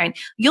else behind.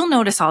 You'll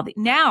notice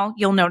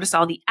you'll notice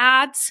all the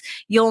ads.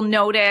 You'll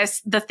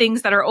notice the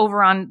things that are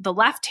over on the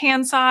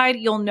left-hand side.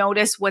 You'll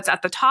notice what's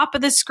at the top of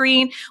the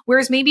screen.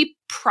 Whereas maybe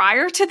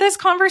prior to this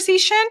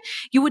conversation,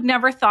 you would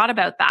never thought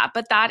about that.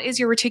 But that is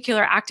your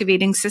reticular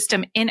activating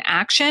system in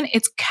action.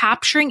 It's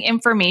capturing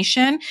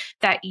information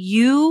that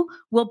you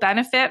will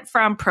benefit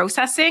from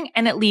processing,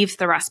 and it leaves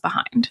the rest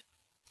behind.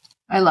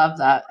 I love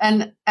that.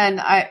 And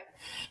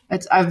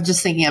I'm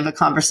just thinking of a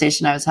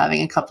conversation I was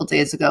having a couple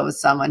days ago with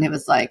someone who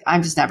was like,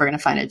 I'm just never going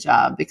to find a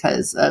job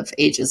because of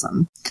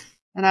ageism.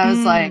 And I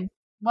was like,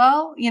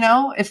 well,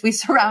 if we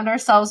surround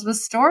ourselves with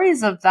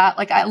stories of that,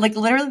 like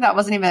literally that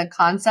wasn't even a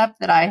concept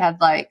that I had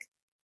like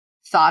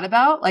thought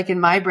about. Like in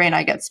my brain,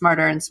 I get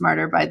smarter and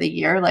smarter by the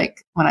year.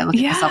 Like when I look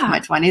at myself in my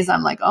 20s,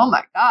 I'm like, oh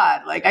my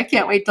God, like I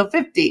can't wait till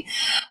 50.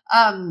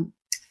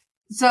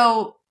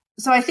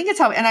 So I think it's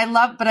how, and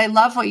I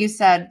love what you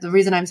said. The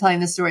reason I'm telling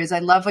this story is I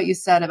love what you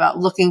said about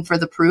looking for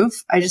the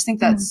proof. I just think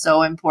that's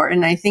so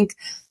important. I think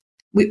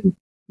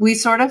we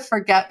sort of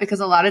forget, because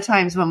a lot of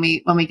times when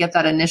we get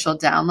that initial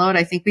download,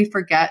 I think we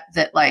forget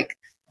that like,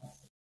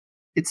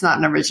 it's not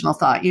an original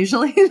thought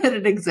usually, that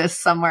it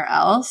exists somewhere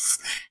else,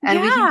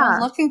 and we can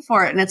go looking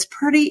for it. And it's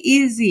pretty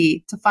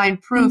easy to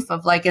find proof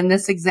of, like in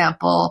this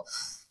example,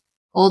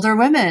 older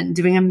women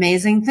doing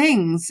amazing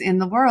things in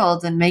the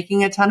world and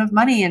making a ton of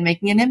money and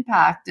making an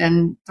impact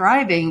and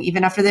thriving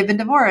even after they've been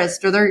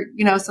divorced or they're,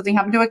 something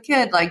happened to a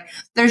kid. Like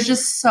there's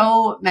just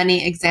so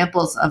many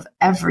examples of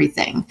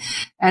everything.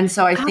 And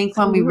so I think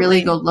when we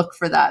really go look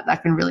for that,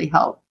 that can really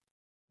help.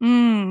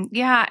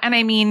 Yeah. And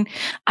I mean,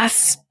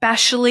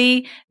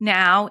 especially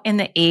now in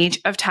the age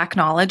of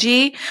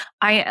technology,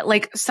 I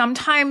like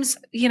sometimes,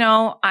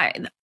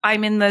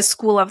 I'm in the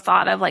school of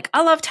thought of like,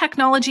 I love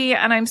technology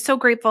and I'm so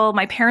grateful.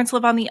 My parents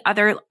live on the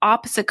other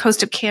opposite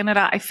coast of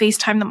Canada. I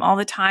FaceTime them all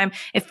the time.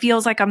 It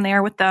feels like I'm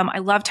there with them. I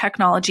love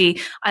technology.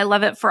 I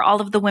love it for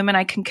all of the women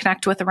I can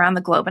connect with around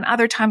the globe. And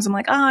other times I'm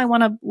like, oh, I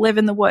want to live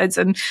in the woods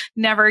and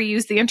never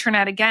use the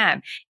internet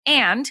again.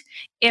 And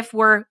if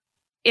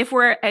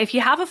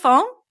you have a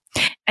phone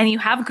and you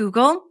have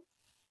Google,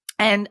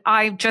 and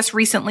I just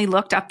recently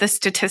looked up the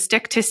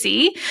statistic to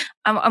see,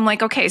 I'm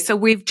like, okay, so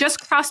we've just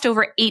crossed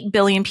over 8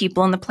 billion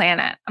people on the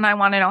planet. And I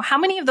want to know how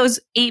many of those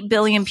 8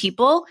 billion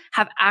people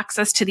have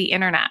access to the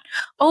internet.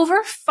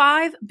 Over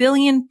 5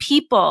 billion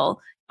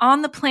people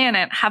on the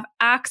planet have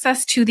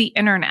access to the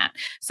internet.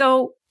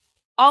 So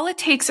all it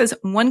takes is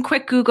one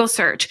quick Google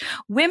search.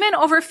 Women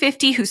over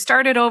 50 who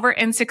started over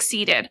and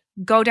succeeded.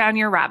 Go down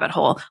your rabbit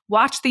hole.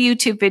 Watch the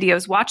YouTube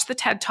videos. Watch the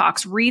TED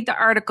Talks. Read the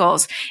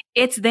articles.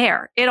 It's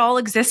there. It all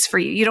exists for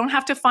you. You don't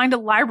have to find a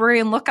library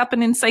and look up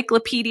an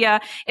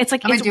encyclopedia. It's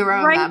like, do you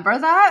remember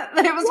that?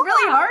 It was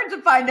really hard to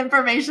find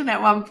information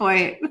at one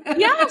point.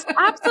 Yes,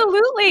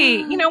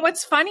 absolutely.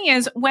 What's funny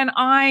is when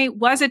I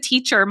was a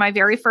teacher, my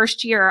very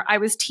first year, I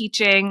was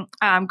teaching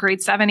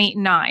grade 7, 8,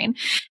 and 9.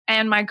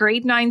 And my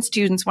grade 9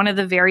 students, one of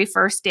the very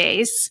first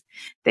days,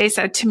 they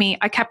said to me,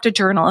 I kept a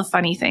journal of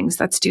funny things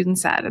that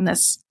students said, and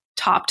this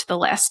topped the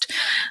list.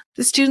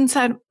 The student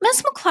said,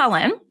 Miss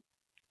McClellan,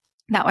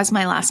 that was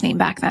my last name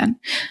back then,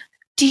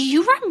 do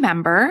you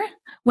remember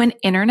when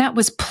internet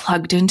was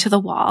plugged into the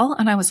wall?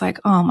 And I was like,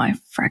 oh my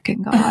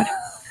freaking God.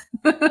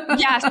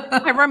 Yes,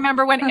 I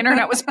remember when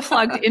internet was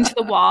plugged into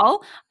the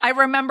wall. I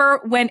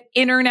remember when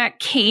internet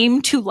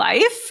came to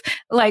life.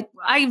 Like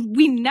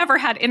we never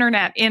had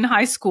internet in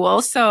high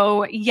school.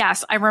 So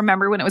yes, I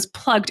remember when it was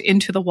plugged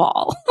into the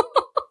wall.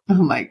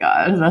 Oh my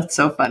God, that's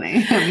so funny.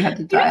 We had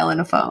to dial in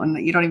a phone.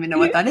 You don't even know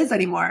what that is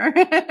anymore.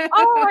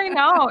 Oh, I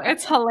know.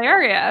 It's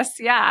hilarious.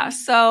 Yeah.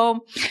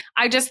 So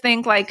I just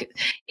think like,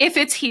 if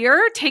it's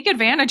here, take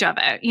advantage of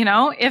it.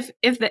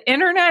 If the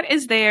internet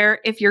is there,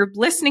 if you're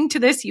listening to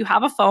this, you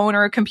have a phone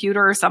or a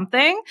computer or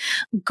something,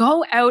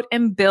 go out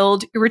and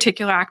build your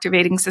reticular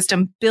activating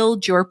system,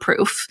 build your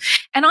proof.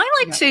 And I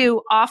like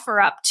to offer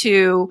up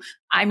to,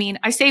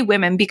 I say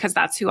women because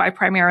that's who I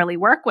primarily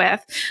work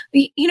with,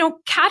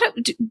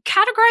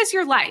 categorize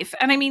your life.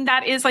 And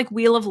that is like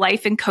Wheel of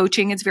Life in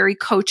coaching. It's very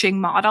coaching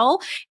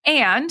model.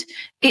 And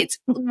it's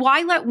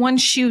why let one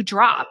shoe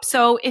drop?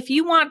 So if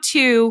you want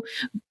to,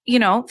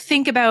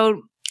 think about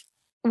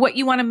what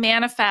you want to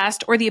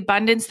manifest or the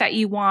abundance that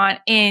you want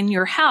in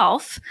your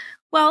health,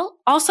 well,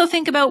 also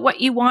think about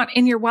what you want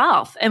in your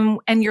wealth and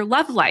your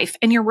love life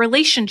and your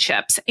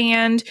relationships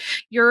and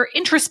your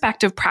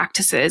introspective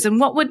practices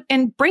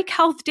and break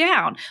health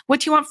down.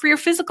 What do you want for your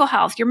physical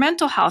health, your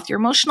mental health, your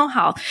emotional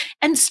health,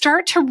 and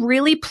start to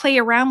really play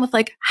around with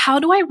like, how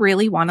do I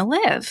really want to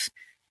live?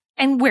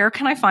 And where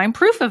can I find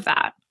proof of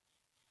that?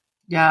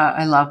 Yeah,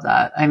 I love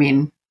that.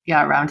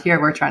 Around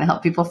here, we're trying to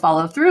help people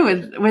follow through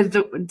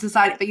with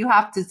deciding, but you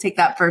have to take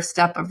that first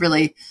step of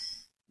really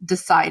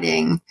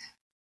deciding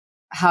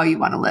how you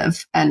want to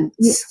live. And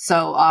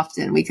so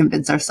often we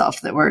convince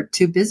ourselves that we're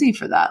too busy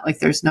for that. Like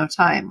there's no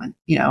time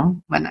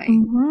when I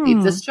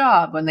leave this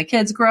job, when the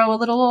kids grow a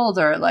little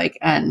older,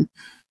 and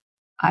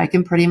I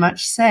can pretty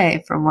much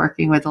say from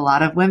working with a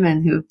lot of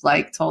women who've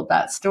told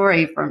that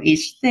story from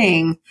each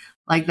thing,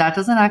 that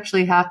doesn't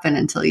actually happen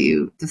until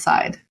you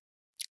decide.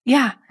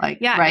 Yeah. Right.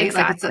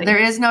 Exactly. There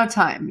is no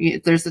time.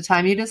 There's the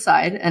time you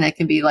decide, and it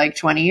can be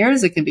 20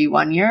 years. It can be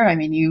 1 year.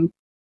 You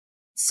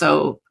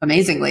so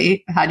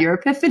amazingly had your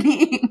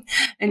epiphany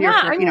in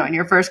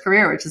your first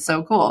career, which is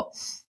so cool.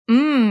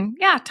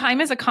 Yeah.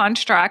 Time is a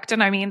construct.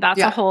 And that's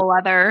a whole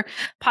other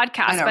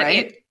podcast, I know,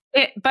 right?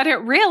 But it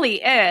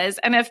really is.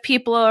 And if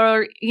people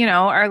are,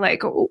 are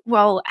like,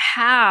 well,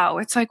 how?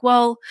 It's like,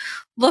 well,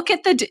 look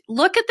at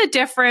the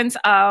difference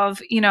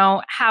of,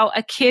 how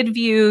a kid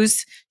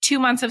views 2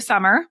 months of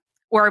summer,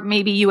 or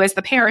maybe you as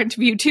the parent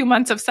view 2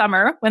 months of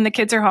summer when the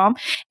kids are home,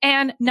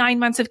 and 9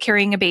 months of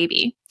carrying a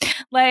baby.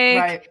 Like,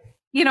 right.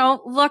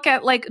 Look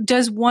at, like,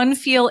 does one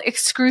feel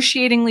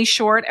excruciatingly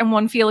short and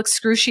one feel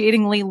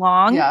excruciatingly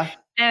long? Yeah.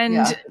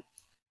 And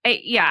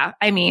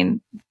I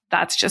mean,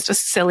 that's just a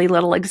silly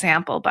little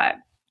example, but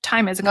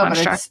time is a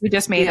construct. We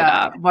just made it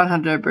up.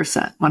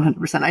 100%.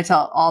 100%. I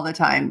tell all the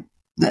time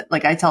that,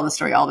 like, I tell the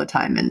story all the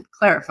time and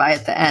clarify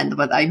at the end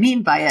what I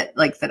mean by it.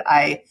 Like, that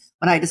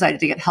when I decided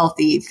to get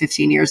healthy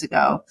 15 years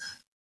ago,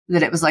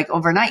 that it was like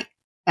overnight.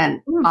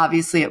 And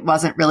obviously it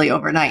wasn't really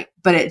overnight,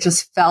 but it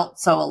just felt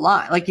so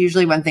aligned. Like,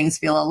 usually when things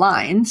feel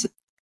aligned,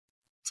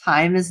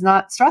 time is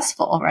not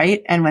stressful,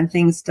 right? And when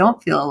things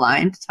don't feel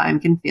aligned, time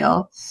can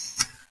feel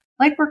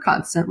like we're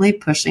constantly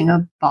pushing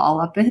a ball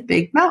up a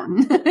big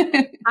mountain.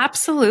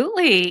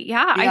 Absolutely.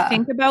 Yeah. I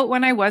think about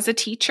when I was a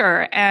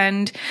teacher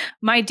and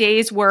my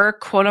days were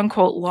quote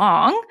unquote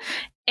long,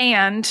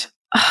 and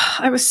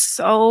I was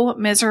so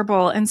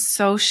miserable and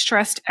so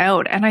stressed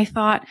out. And I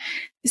thought,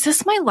 is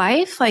this my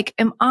life? Like,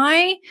 am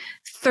I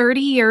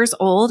 30 years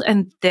old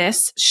and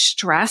this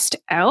stressed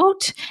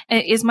out?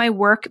 And is my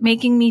work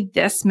making me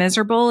this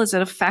miserable? Is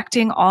it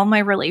affecting all my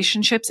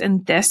relationships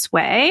in this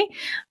way?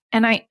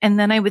 And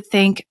then I would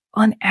think,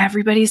 and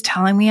everybody's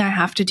telling me I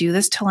have to do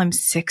this till I'm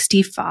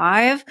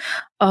 65.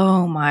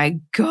 Oh my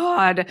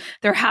God,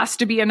 there has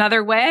to be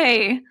another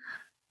way.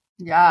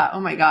 Yeah. Oh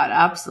my God.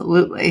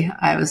 Absolutely.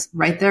 I was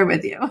right there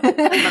with you, but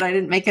I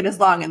didn't make it as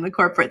long in the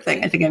corporate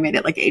thing. I think I made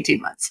it like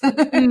 18 months.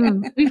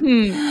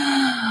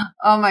 Mm-hmm.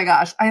 Oh my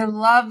gosh. I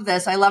love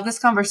this. I love this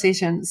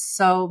conversation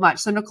so much.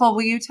 So Nicole,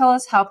 will you tell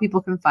us how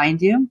people can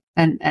find you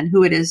and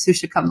who it is who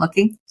should come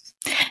looking?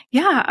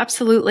 Yeah,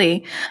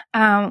 absolutely.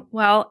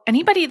 Well,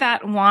 anybody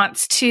that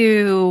wants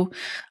to,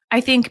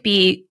 I think,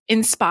 be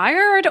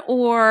inspired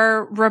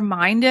or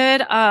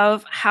reminded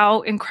of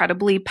how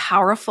incredibly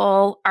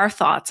powerful our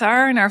thoughts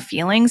are and our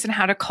feelings, and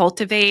how to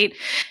cultivate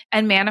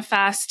and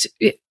manifest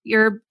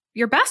your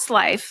best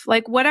life,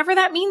 like whatever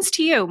that means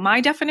to you. My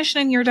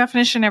definition and your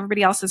definition,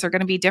 everybody else's, are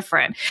going to be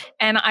different.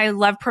 And I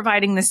love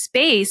providing the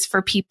space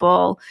for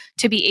people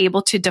to be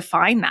able to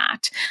define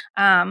that.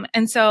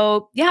 And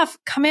so, yeah,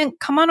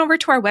 come on over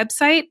to our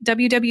website,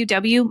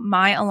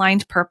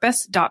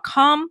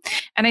 www.myalignedpurpose.com.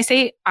 And I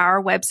say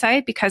our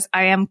website because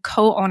I am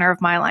co-owner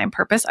of My Aligned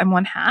Purpose. I'm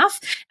one half,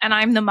 and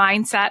I'm the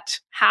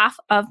mindset half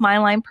of My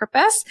Aligned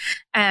Purpose.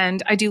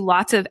 And I do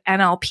lots of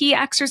NLP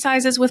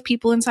exercises with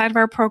people inside of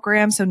our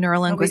program. So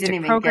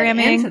neuro-linguistic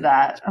programming. Get into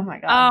that. Oh my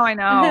God. Oh, I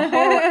know.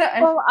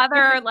 Whole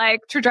other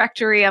like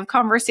trajectory of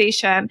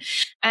conversation.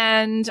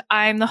 And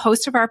I'm the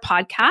host of our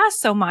podcast,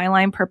 so My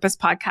Aligned Purpose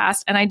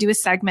Podcast. And I do a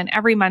segment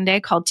every Monday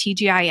called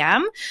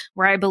TGIM,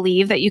 where I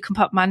believe that you can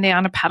put Monday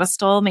on a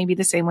pedestal, maybe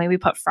the same way we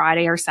put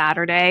Friday or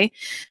Saturday.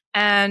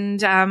 And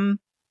then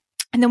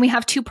we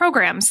have 2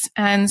 programs.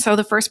 And so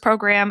the first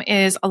program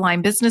is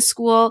Align Business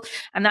School.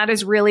 And that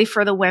is really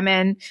for the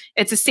women.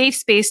 It's a safe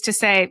space to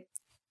say,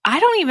 I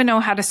don't even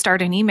know how to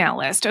start an email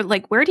list, or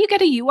like, where do you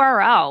get a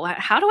URL?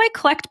 How do I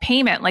collect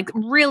payment? Like,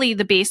 really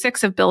the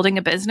basics of building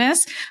a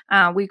business.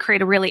 We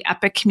create a really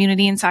epic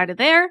community inside of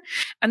there.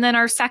 And then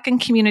our second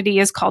community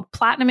is called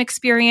Platinum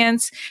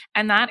Experience.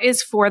 And that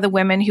is for the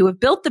women who have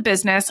built the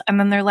business. And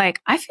then they're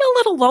like, I feel a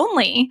little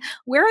lonely.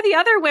 Where are the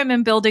other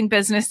women building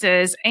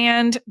businesses?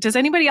 And does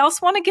anybody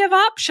else want to give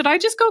up? Should I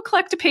just go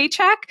collect a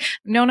paycheck?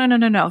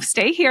 No.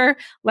 Stay here.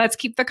 Let's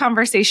keep the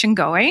conversation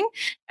going.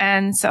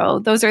 And so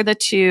those are the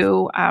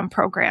 2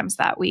 programs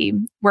that we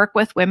work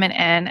with women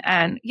in.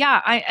 And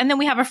and then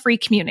we have a free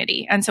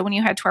community. And so when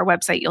you head to our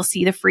website, you'll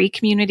see the free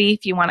community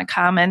if you want to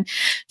come and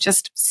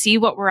just see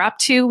what we're up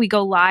to. We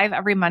go live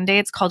every Monday.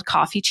 It's called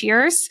Coffee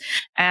Cheers.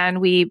 And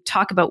we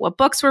talk about what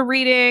books we're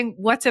reading,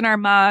 what's in our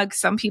mug.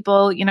 Some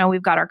people,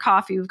 we've got our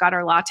coffee, we've got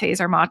our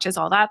lattes, our matchas,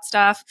 all that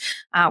stuff.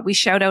 We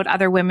shout out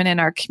other women in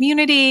our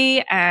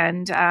community.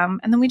 And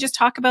then we just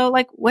talk about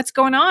like, what's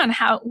going on?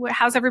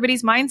 How's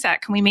everybody's mindset?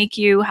 Can we make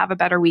you have a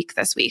better week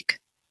this week?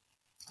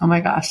 Oh my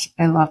gosh,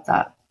 I love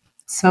that.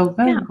 So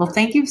good. Yeah. Well,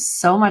 thank you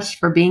so much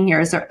for being here.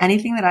 Is there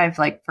anything that I've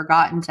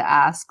forgotten to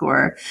ask,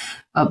 or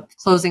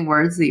closing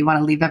words that you want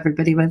to leave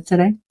everybody with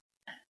today?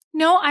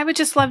 No, I would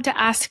just love to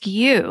ask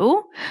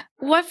you,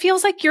 what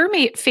feels like your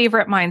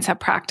favorite mindset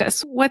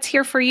practice? What's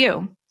here for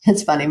you?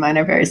 It's funny. Mine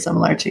are very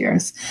similar to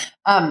yours.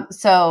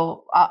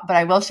 But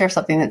I will share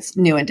something that's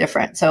new and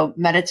different. So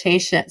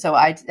meditation. So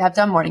I have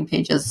done morning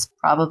pages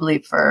probably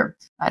for,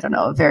 I don't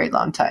know, a very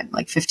long time,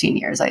 like 15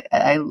 years.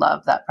 I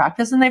love that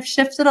practice, and they've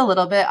shifted a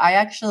little bit. I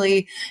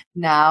actually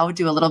now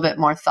do a little bit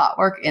more thought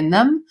work in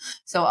them.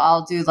 So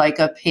I'll do like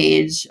a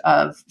page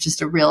of just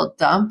a real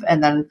dump,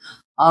 and then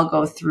I'll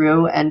go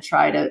through and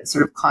try to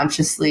sort of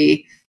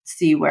consciously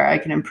see where I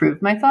can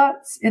improve my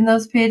thoughts in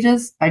those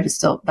pages. I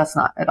just don't, that's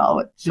not at all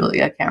what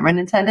Julia Cameron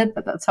intended,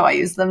 but that's how I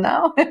use them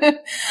now.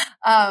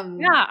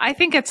 Yeah, I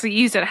think it's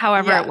use it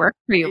however it works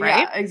for you,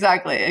 right? Yeah,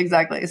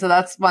 exactly. So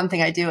that's one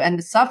thing I do.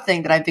 And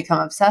something that I've become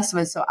obsessed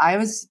with. So I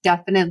was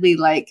definitely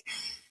like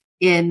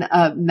in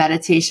a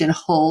meditation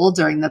hole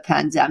during the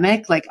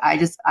pandemic. Like I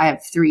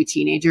have 3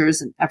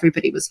 teenagers and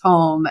everybody was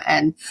home,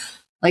 and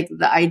like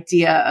the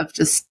idea of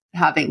just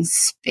having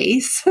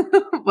space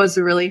was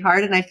really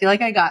hard. And I feel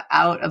like I got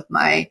out of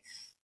my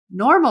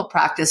normal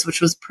practice, which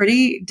was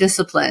pretty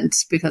disciplined,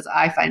 because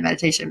I find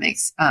meditation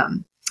makes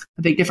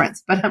a big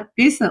difference. But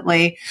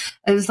recently,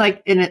 it was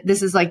like,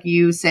 this is like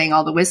you saying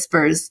all the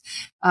whispers.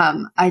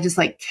 I just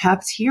like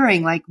kept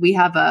hearing, like we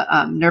have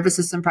a nervous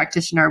system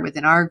practitioner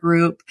within our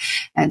group.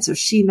 And so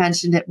she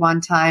mentioned it one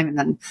time, and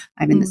then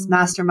I'm in this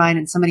mastermind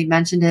and somebody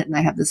mentioned it. And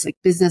I have this like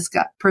business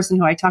person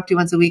who I talk to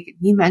once a week, and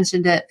he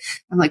mentioned it.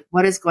 I'm like,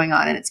 what is going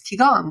on? And it's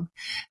Qigong.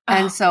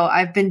 And so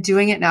I've been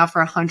doing it now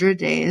for 100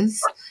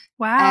 days.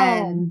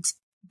 Wow.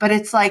 But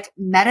it's like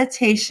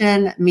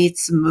meditation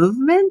meets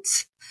movement.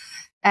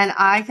 And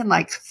I can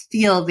like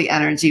feel the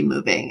energy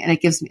moving, and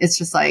it's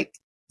just like,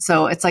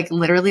 so it's like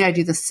literally I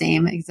do the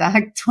same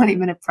exact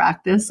 20-minute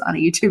practice on a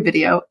YouTube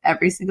video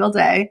every single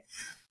day.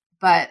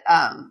 But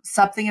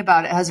something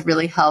about it has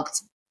really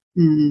helped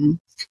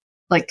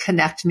like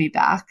connect me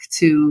back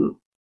to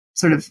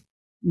sort of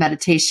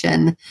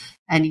meditation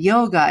and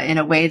yoga in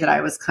a way that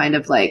I was kind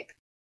of like,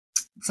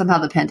 somehow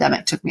the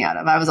pandemic took me out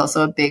of. I was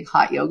also a big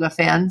hot yoga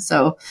fan.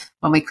 So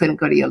when we couldn't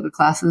go to yoga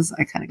classes,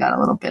 I kind of got a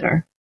little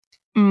bitter.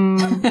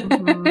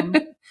 Mm-hmm.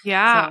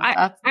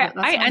 Yeah. So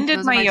I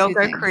ended my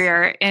yoga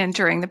career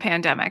during the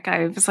pandemic.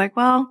 I was like,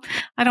 well,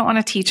 I don't want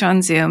to teach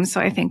on Zoom,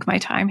 so I think my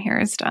time here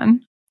is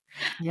done.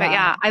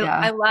 Yeah, but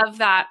I love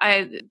that.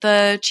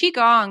 The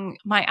Qigong,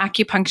 my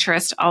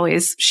acupuncturist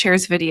always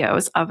shares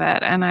videos of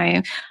it, and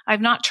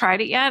I've not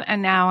tried it yet,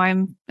 and now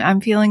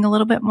I'm feeling a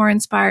little bit more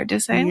inspired to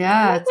say,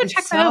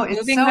 it's so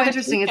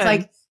interesting.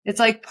 It's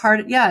like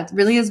it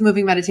really is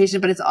moving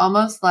meditation, but it's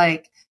almost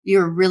like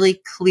you're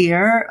really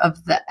clear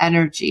of the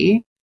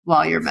energy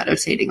while you're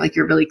meditating. Like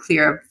you're really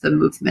clear of the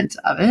movement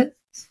of it.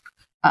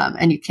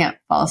 And you can't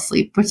fall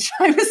asleep, which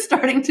I was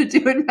starting to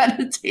do in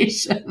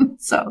meditation.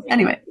 So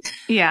anyway,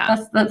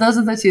 those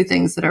are the 2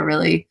 things that are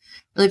really,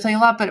 really playing a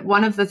lot. But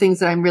one of the things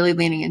that I'm really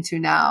leaning into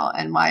now,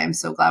 and why I'm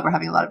so glad we're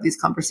having a lot of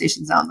these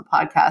conversations now on the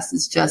podcast,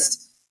 is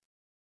just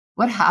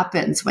what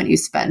happens when you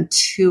spend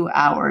 2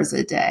 hours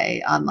a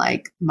day on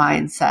like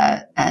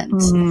mindset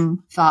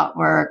and thought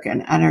work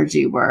and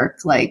energy work.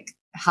 Like,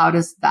 how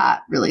does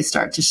that really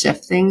start to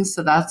shift things?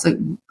 So that's a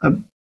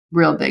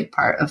real big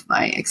part of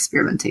my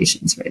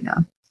experimentations right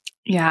now.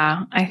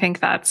 Yeah, I think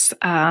that's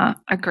a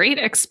great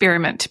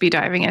experiment to be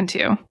diving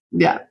into.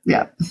 Yeah.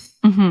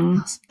 Mm-hmm.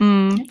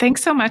 Awesome.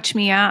 Thanks so much,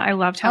 Mia. I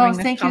loved having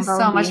this. Thank you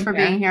so much for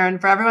being here.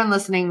 And for everyone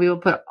listening, we will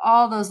put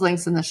all those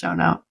links in the show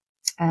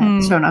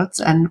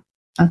notes. And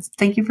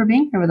thank you for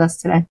being here with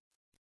us today.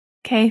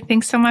 Okay,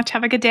 thanks so much.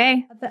 Have a good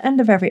day. At the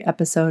end of every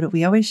episode,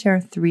 we always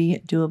share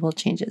 3 doable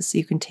changes so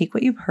you can take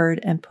what you've heard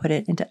and put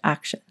it into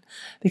action,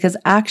 because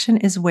action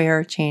is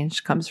where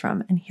change comes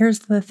from. And here's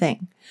the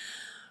thing.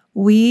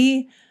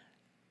 We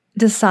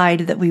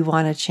decide that we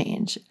want to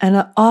change,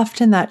 and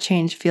often that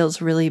change feels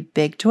really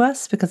big to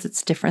us because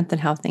it's different than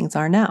how things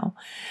are now.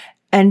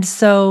 And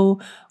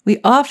so we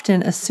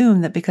often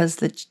assume that because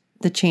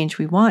the change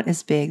we want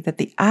is big, that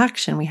the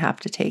action we have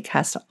to take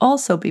has to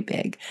also be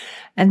big.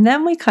 And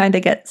then we kind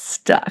of get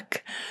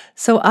stuck.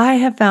 So I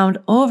have found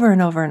over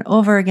and over and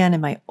over again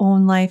in my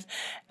own life,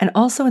 and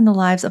also in the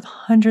lives of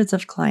hundreds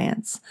of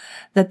clients,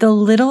 that the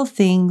little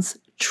things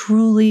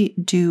truly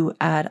do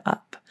add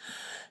up.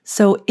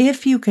 So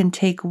if you can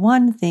take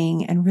one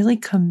thing and really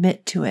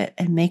commit to it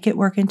and make it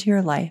work into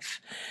your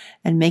life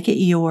and make it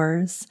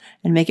yours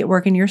and make it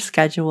work in your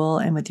schedule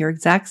and with your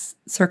exact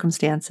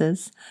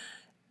circumstances,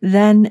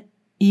 then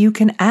you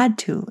can add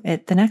to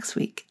it the next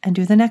week and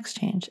do the next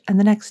change and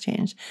the next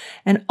change.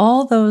 And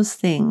all those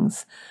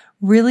things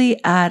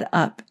really add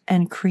up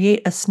and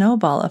create a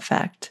snowball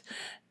effect,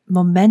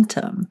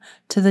 momentum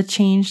to the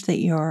change that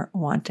you're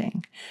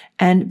wanting.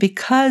 And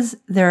because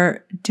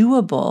they're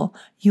doable,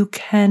 you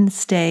can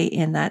stay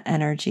in that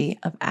energy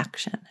of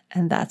action.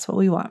 And that's what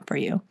we want for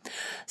you.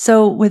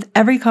 So with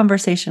every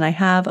conversation I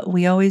have,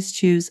 we always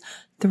choose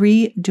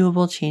 3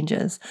 doable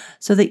changes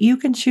so that you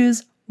can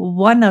choose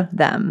one of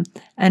them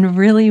and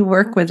really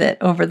work with it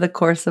over the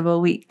course of a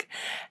week.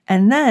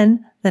 And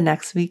then the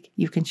next week,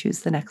 you can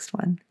choose the next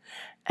one.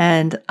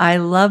 And I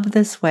love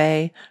this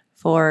way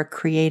for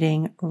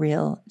creating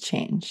real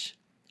change.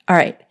 All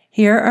right,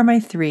 here are my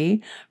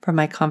 3 from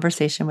my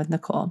conversation with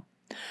Nicole.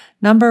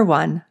 Number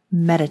 1,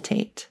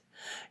 meditate.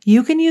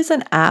 You can use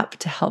an app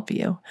to help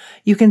you.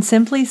 You can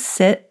simply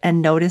sit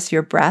and notice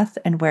your breath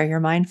and where your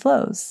mind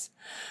flows.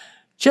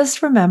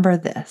 Just remember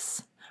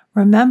this.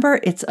 Remember,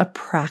 it's a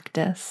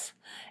practice.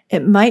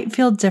 It might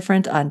feel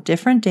different on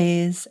different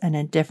days and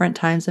in different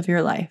times of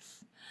your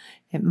life.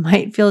 It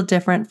might feel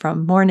different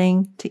from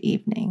morning to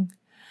evening.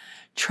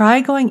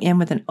 Try going in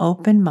with an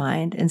open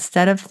mind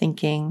instead of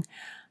thinking,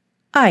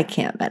 I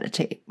can't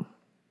meditate. All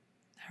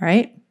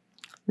right?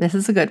 This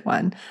is a good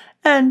one.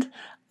 And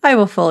I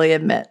will fully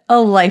admit,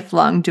 a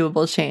lifelong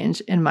doable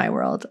change in my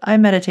world. I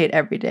meditate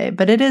every day,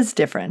 but it is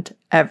different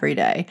every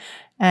day.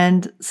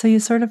 And so you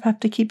sort of have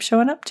to keep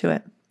showing up to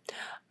it.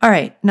 All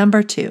right,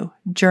 number 2,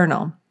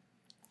 journal.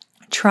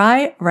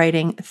 Try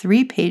writing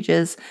 3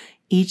 pages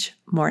each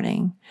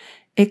morning.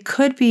 It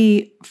could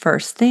be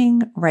first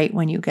thing, right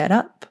when you get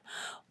up,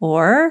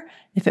 or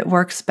if it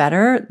works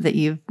better that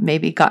you've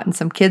maybe gotten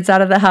some kids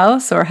out of the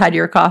house or had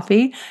your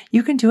coffee,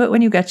 you can do it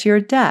when you get to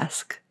your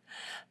desk.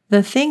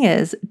 The thing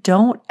is,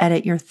 don't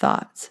edit your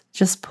thoughts.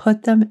 Just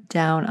put them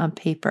down on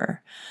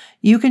paper.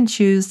 You can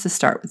choose to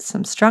start with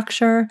some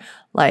structure,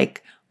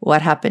 like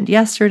what happened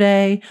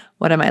yesterday,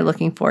 what am I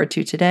looking forward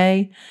to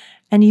today,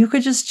 and you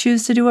could just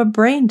choose to do a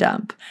brain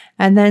dump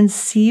and then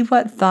see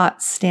what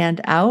thoughts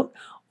stand out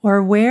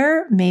or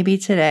where maybe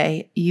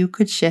today you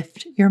could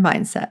shift your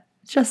mindset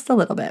just a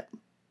little bit.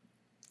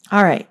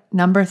 All right,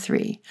 number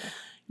 3,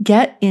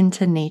 get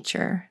into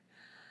nature.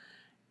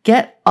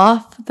 Get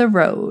off the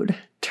road.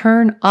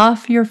 Turn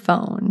off your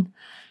phone.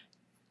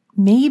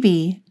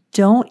 Maybe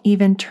don't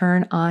even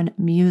turn on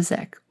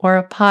music or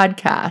a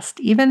podcast,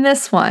 even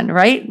this one,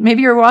 right?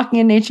 Maybe you're walking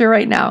in nature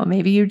right now.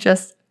 Maybe you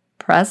just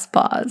press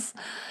pause.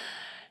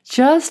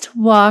 Just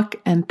walk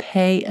and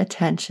pay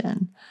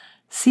attention.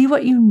 See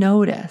what you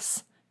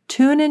notice.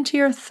 Tune into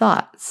your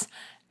thoughts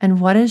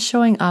and what is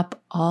showing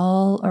up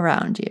all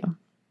around you.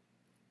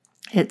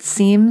 It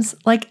seems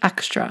like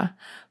extra,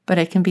 but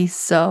it can be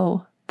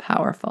so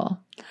powerful.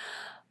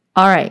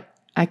 All right.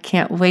 I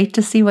can't wait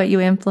to see what you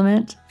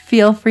implement.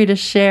 Feel free to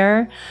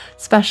share,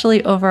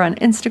 especially over on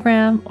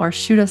Instagram, or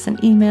shoot us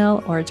an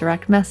email or a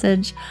direct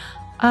message.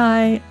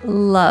 I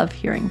love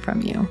hearing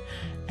from you,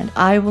 and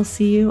I will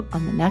see you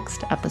on the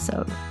next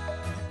episode.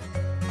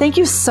 Thank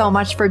you so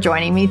much for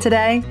joining me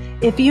today.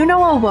 If you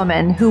know a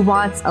woman who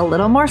wants a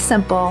little more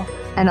simple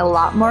and a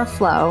lot more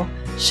flow,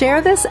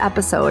 share this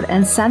episode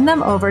and send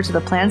them over to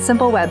the Plan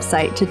Simple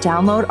website to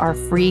download our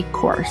free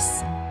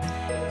course.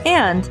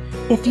 And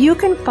if you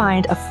can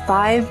find a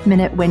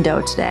 5-minute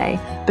window today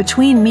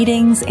between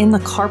meetings, in the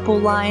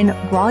carpool line,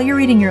 while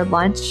you're eating your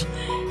lunch,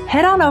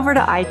 head on over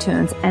to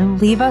iTunes and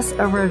leave us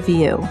a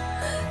review.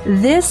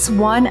 This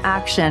one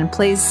action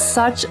plays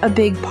such a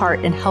big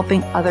part in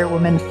helping other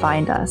women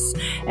find us.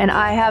 And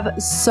I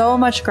have so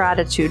much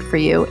gratitude for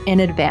you in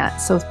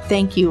advance. So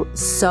thank you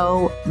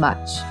so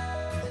much.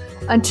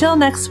 Until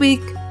next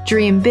week,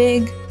 dream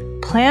big,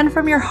 plan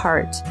from your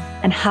heart,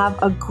 and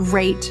have a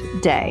great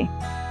day.